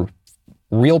do this through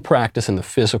real practice in the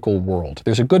physical world.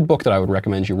 There's a good book that I would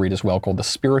recommend you read as well called The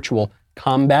Spiritual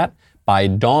Combat by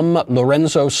Dom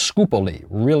Lorenzo Scupoli.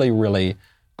 Really, really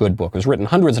good book. It was written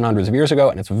hundreds and hundreds of years ago,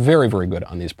 and it's very, very good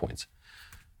on these points.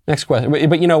 Next question.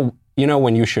 But you know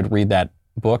when you should read that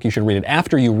book? You should read it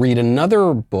after you read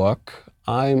another book.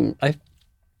 I'm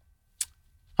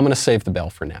going to save the bell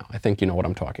for now. I think you know what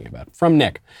I'm talking about. From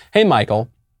Nick. Hey, Michael.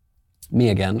 Me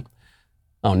again.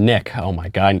 Oh, Nick. Oh, my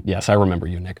God. Yes, I remember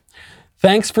you, Nick.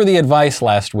 Thanks for the advice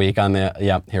last week on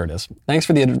here it is. Thanks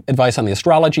for the advice on the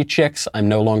astrology chicks. I'm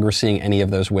no longer seeing any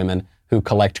of those women who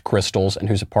collect crystals and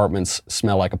whose apartments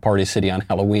smell like a party city on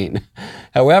Halloween.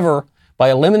 However, by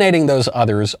eliminating those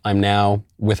others, I'm now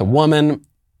with a woman.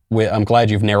 I'm glad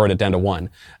you've narrowed it down to one.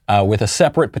 With a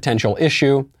separate potential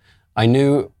issue. I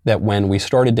knew that when we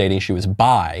started dating, she was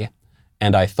bi,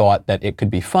 and I thought that it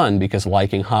could be fun because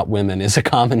liking hot women is a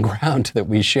common ground that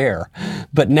we share.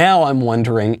 But now I'm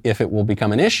wondering if it will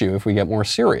become an issue if we get more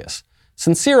serious.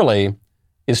 Sincerely,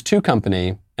 is 2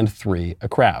 company and 3 a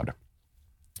crowd?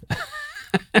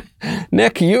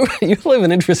 Nick, you live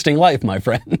an interesting life, my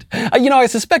friend. I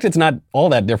suspect it's not all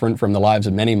that different from the lives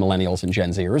of many millennials and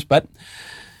Gen Zers, but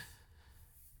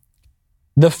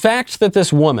the fact that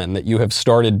this woman that you have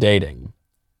started dating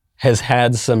has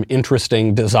had some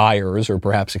interesting desires or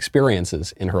perhaps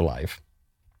experiences in her life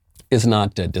is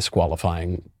not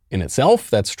disqualifying in itself.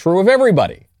 That's true of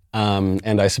everybody.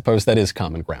 And I suppose that is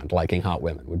common ground. Liking hot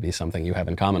women would be something you have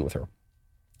in common with her.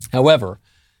 However,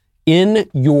 in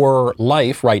your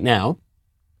life right now,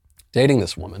 dating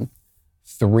this woman,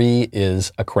 3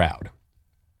 is a crowd.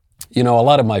 You know, a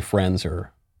lot of my friends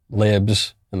are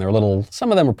libs, and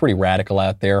some of them are pretty radical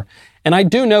out there. And I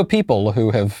do know people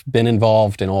who have been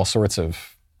involved in all sorts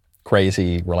of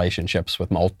crazy relationships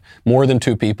with more than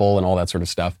 2 people and all that sort of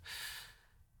stuff.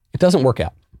 It doesn't work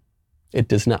out. It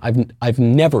does not. I've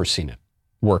never seen it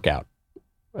work out.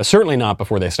 Certainly not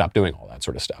before they stop doing all that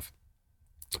sort of stuff.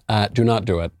 Do not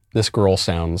do it. This girl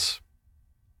sounds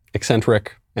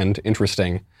eccentric and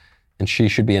interesting, and she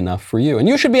should be enough for you. And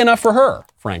you should be enough for her,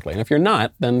 frankly. And if you're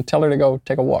not, then tell her to go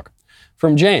take a walk.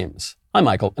 From James. Hi,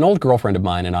 Michael. An old girlfriend of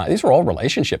mine and I, these are all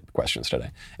relationship questions today.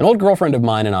 An old girlfriend of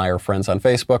mine and I are friends on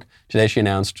Facebook. Today she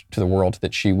announced to the world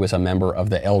that she was a member of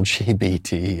the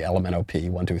LGBT, LMNOP,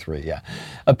 1, 2, 3, yeah.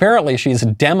 Apparently she's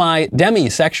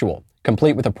demisexual,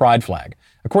 complete with a pride flag.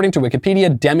 According to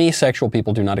Wikipedia, demisexual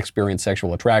people do not experience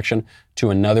sexual attraction to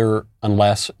another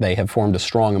unless they have formed a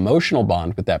strong emotional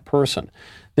bond with that person.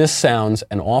 This sounds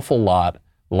an awful lot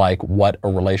like what a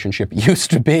relationship used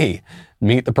to be.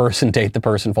 Meet the person, date the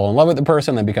person, fall in love with the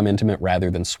person, then become intimate rather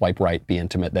than swipe right, be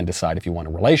intimate, then decide if you want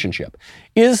a relationship.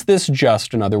 Is this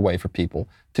just another way for people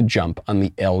to jump on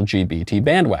the LGBT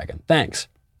bandwagon? Thanks.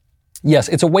 Yes,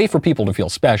 it's a way for people to feel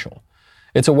special.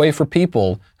 It's a way for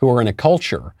people who are in a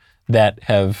culture that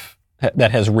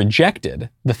has rejected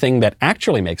the thing that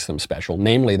actually makes them special,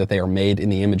 namely that they are made in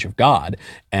the image of God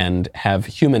and have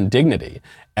human dignity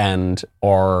and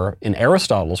are, in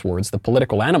Aristotle's words, the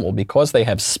political animal because they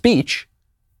have speech.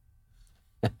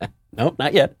 No,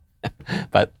 not yet,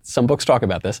 but some books talk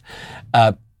about this.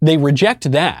 They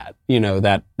reject that,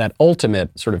 that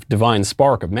ultimate sort of divine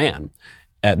spark of man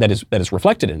that is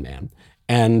reflected in man.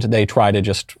 And they try to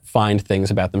just find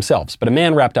things about themselves. But a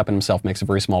man wrapped up in himself makes a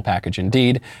very small package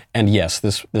indeed. And yes,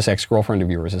 this ex-girlfriend of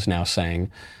yours is now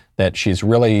saying that she's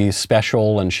really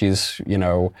special and she's,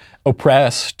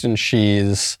 oppressed and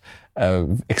she's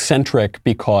eccentric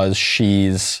because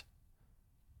she's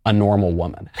a normal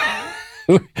woman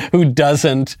who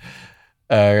doesn't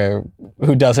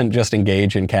just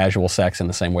engage in casual sex in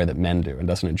the same way that men do and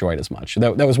doesn't enjoy it as much.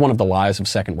 That was one of the lies of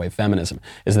second wave feminism,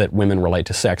 is that women relate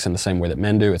to sex in the same way that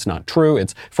men do. It's not true.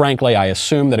 Frankly, I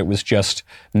assume that it was just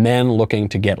men looking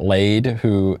to get laid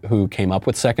who came up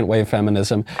with second wave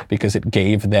feminism because it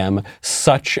gave them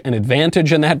such an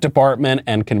advantage in that department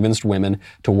and convinced women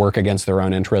to work against their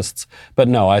own interests. But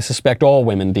no, I suspect all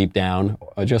women deep down,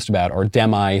 just about, are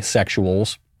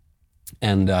demisexuals.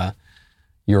 And,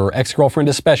 your ex-girlfriend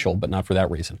is special, but not for that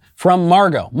reason. From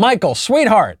Margot. Michael,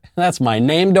 sweetheart. That's my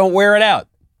name. Don't wear it out.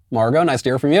 Margot, nice to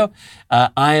hear from you.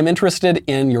 I am interested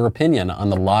in your opinion on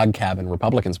the log cabin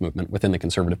Republicans movement within the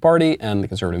Conservative Party and the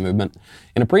conservative movement.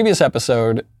 In a previous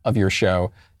episode of your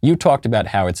show, you talked about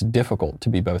how it's difficult to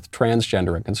be both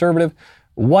transgender and conservative.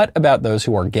 What about those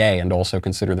who are gay and also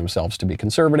consider themselves to be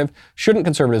conservative? Shouldn't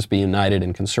conservatives be united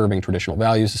in conserving traditional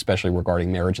values, especially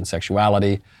regarding marriage and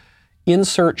sexuality?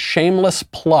 Insert shameless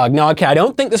plug. Now, okay, I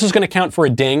don't think this is going to count for a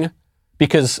ding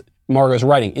because Margot's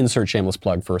writing insert shameless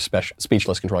plug for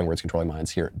speechless, controlling words, controlling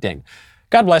minds here. Ding.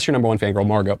 God bless your number one fangirl,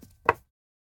 Margot.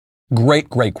 Great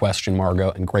question, Margot,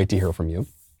 and great to hear from you.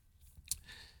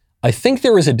 I think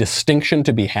there is a distinction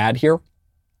to be had here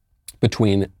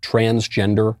between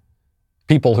transgender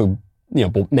people who,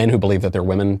 men who believe that they're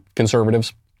women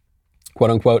conservatives, quote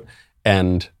unquote,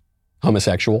 and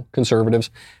homosexual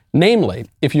conservatives. Namely,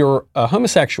 if you're a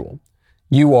homosexual,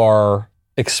 you are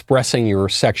expressing your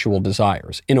sexual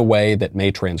desires in a way that may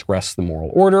transgress the moral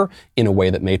order, in a way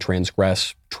that may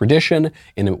transgress tradition,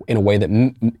 in a way that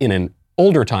in an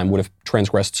older time would have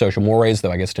transgressed social mores,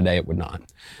 though I guess today it would not.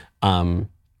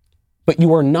 But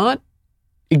you are not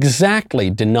exactly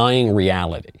denying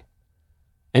reality,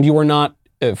 and you are not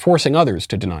forcing others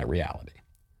to deny reality.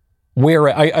 Where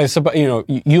I suppose,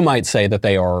 you might say that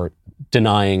they are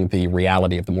denying the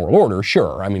reality of the moral order.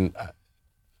 Sure, I mean,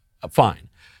 fine.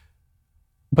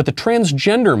 But the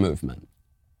transgender movement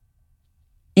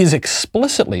is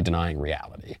explicitly denying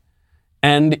reality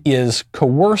and is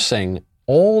coercing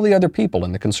all the other people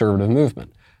in the conservative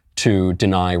movement to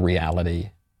deny reality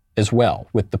as well,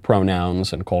 with the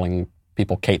pronouns and calling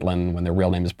people Caitlin when their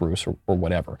real name is Bruce or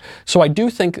whatever. So I do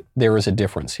think there is a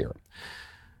difference here.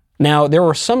 Now, there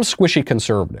are some squishy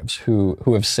conservatives who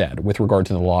have said, with regard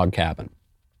to the log cabin,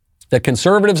 that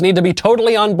conservatives need to be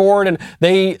totally on board and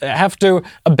they have to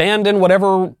abandon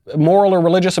whatever moral or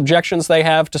religious objections they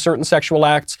have to certain sexual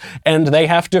acts, and they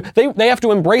have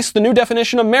to embrace the new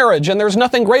definition of marriage, and there's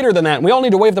nothing greater than that, and we all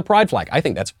need to wave the pride flag. I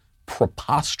think that's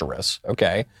preposterous,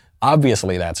 okay?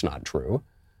 Obviously, that's not true.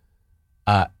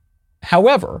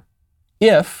 However,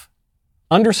 if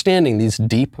understanding these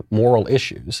deep moral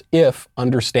issues, if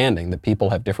understanding that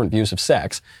people have different views of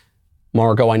sex.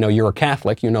 Margot, I know you're a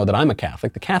Catholic. You know that I'm a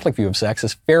Catholic. The Catholic view of sex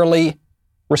is fairly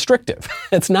restrictive.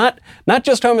 It's not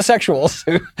just homosexuals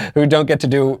who don't get to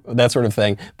do that sort of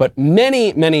thing, but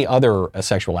many other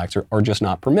sexual acts are just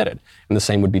not permitted. And the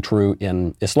same would be true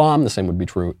in Islam. The same would be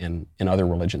true in other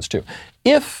religions too.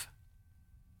 If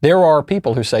there are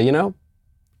people who say,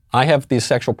 I have these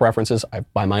sexual preferences,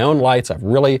 by my own lights, I've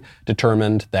really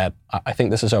determined that I think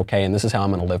this is okay and this is how I'm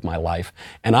going to live my life.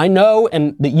 And I know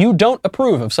that you don't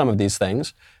approve of some of these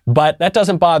things, but that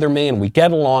doesn't bother me, and we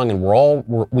get along, and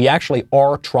we actually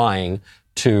are trying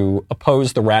to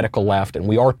oppose the radical left, and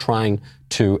we are trying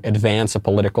to advance a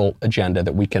political agenda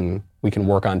that we can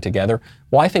work on together.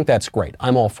 Well, I think that's great.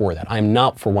 I'm all for that. I'm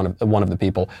not for one of the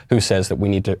people who says that we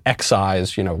need to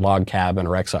excise, log cabin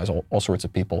or excise all sorts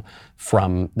of people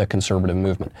from the conservative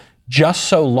movement. Just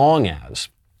so long as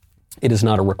it is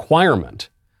not a requirement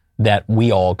that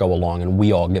we all go along and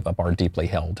we all give up our deeply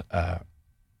held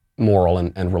moral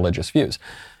and religious views.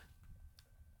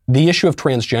 The issue of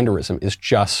transgenderism is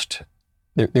just,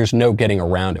 there's no getting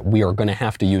around it. We are going to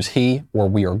have to use he, or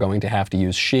we are going to have to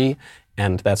use she,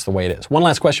 and that's the way it is. One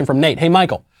last question from Nate. Hey,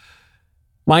 Michael.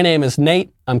 My name is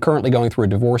Nate. I'm currently going through a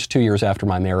divorce 2 years after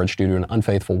my marriage due to an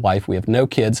unfaithful wife. We have no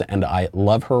kids, and I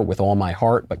love her with all my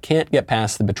heart, but can't get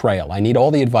past the betrayal. I need all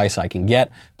the advice I can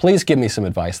get. Please give me some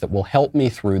advice that will help me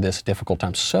through this difficult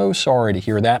time. So sorry to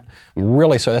hear that. I'm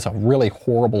really sorry. That's a really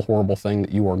horrible, horrible thing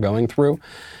that you are going through.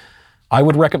 I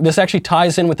would recommend, this actually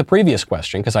ties in with the previous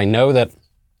question, because I know that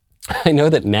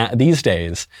these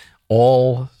days,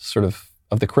 all sort of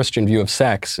the Christian view of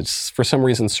sex, it's for some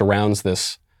reason surrounds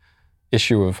this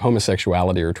issue of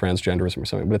homosexuality or transgenderism or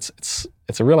something, but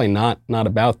it's really not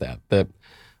about that. That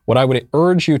what I would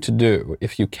urge you to do,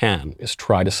 if you can, is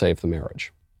try to save the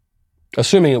marriage,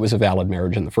 assuming it was a valid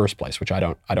marriage in the first place, which I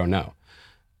don't know.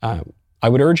 I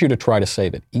would urge you to try to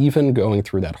save it, even going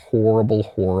through that horrible,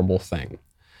 horrible thing.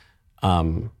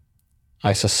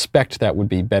 I suspect that would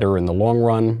be better in the long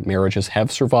run. Marriages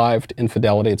have survived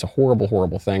infidelity. It's a horrible,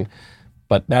 horrible thing.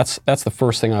 But that's the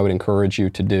first thing I would encourage you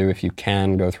to do if you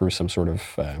can go through some sort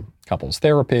of couples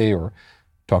therapy or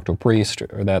talk to a priest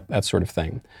or that sort of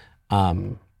thing.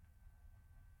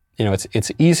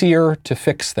 It's easier to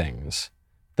fix things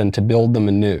than to build them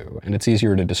anew, and it's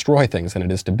easier to destroy things than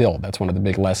it is to build. That's one of the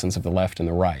big lessons of the left and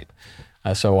the right.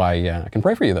 So I can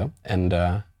pray for you though,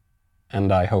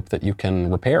 and I hope that you can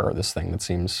repair this thing that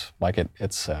seems like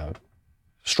it's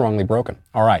strongly broken.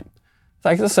 All right.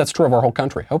 I guess that's true of our whole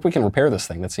country. Hope we can repair this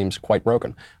thing that seems quite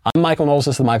broken. I'm Michael Knowles.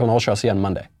 This is The Michael Knowles Show. I'll see you on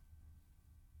Monday.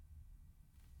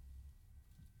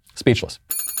 Speechless.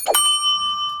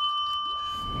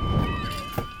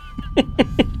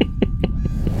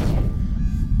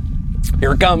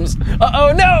 Here it comes.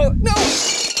 Uh-oh, no!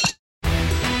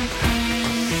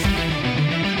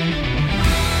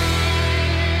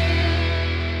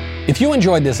 If you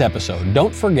enjoyed this episode,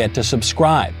 don't forget to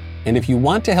subscribe. And if you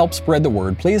want to help spread the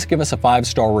word, please give us a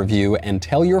 5-star review and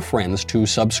tell your friends to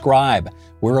subscribe.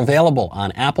 We're available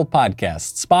on Apple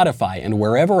Podcasts, Spotify, and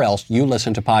wherever else you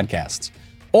listen to podcasts.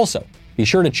 Also, be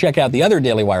sure to check out the other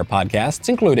Daily Wire podcasts,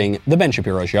 including The Ben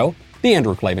Shapiro Show, The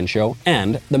Andrew Klavan Show,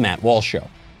 and The Matt Walsh Show.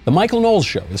 The Michael Knowles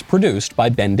Show is produced by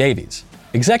Ben Davies.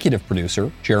 Executive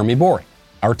producer, Jeremy Boring.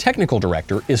 Our technical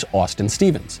director is Austin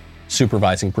Stevens.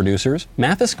 Supervising producers,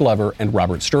 Mathis Glover and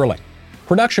Robert Sterling.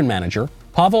 Production manager,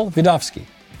 Pavel Vidovsky.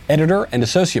 Editor and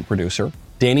associate producer,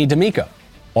 Danny D'Amico.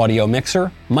 Audio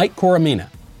mixer, Mike Coromina.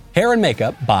 Hair and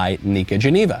makeup by Nika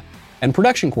Geneva. And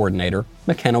production coordinator,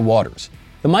 McKenna Waters.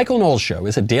 The Michael Knowles Show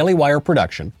is a Daily Wire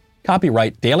production.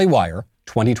 Copyright Daily Wire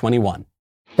 2021.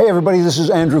 Hey everybody, this is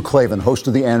Andrew Klavan, host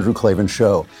of The Andrew Klavan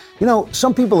Show.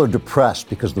 Some people are depressed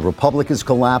because the Republic is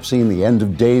collapsing, the end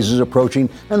of days is approaching,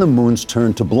 and the moon's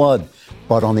turned to blood.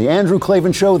 But on The Andrew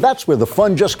Klavan Show, that's where the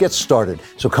fun just gets started.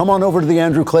 So come on over to The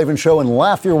Andrew Klavan Show and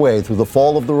laugh your way through the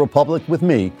fall of the Republic with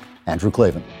me, Andrew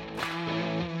Klavan.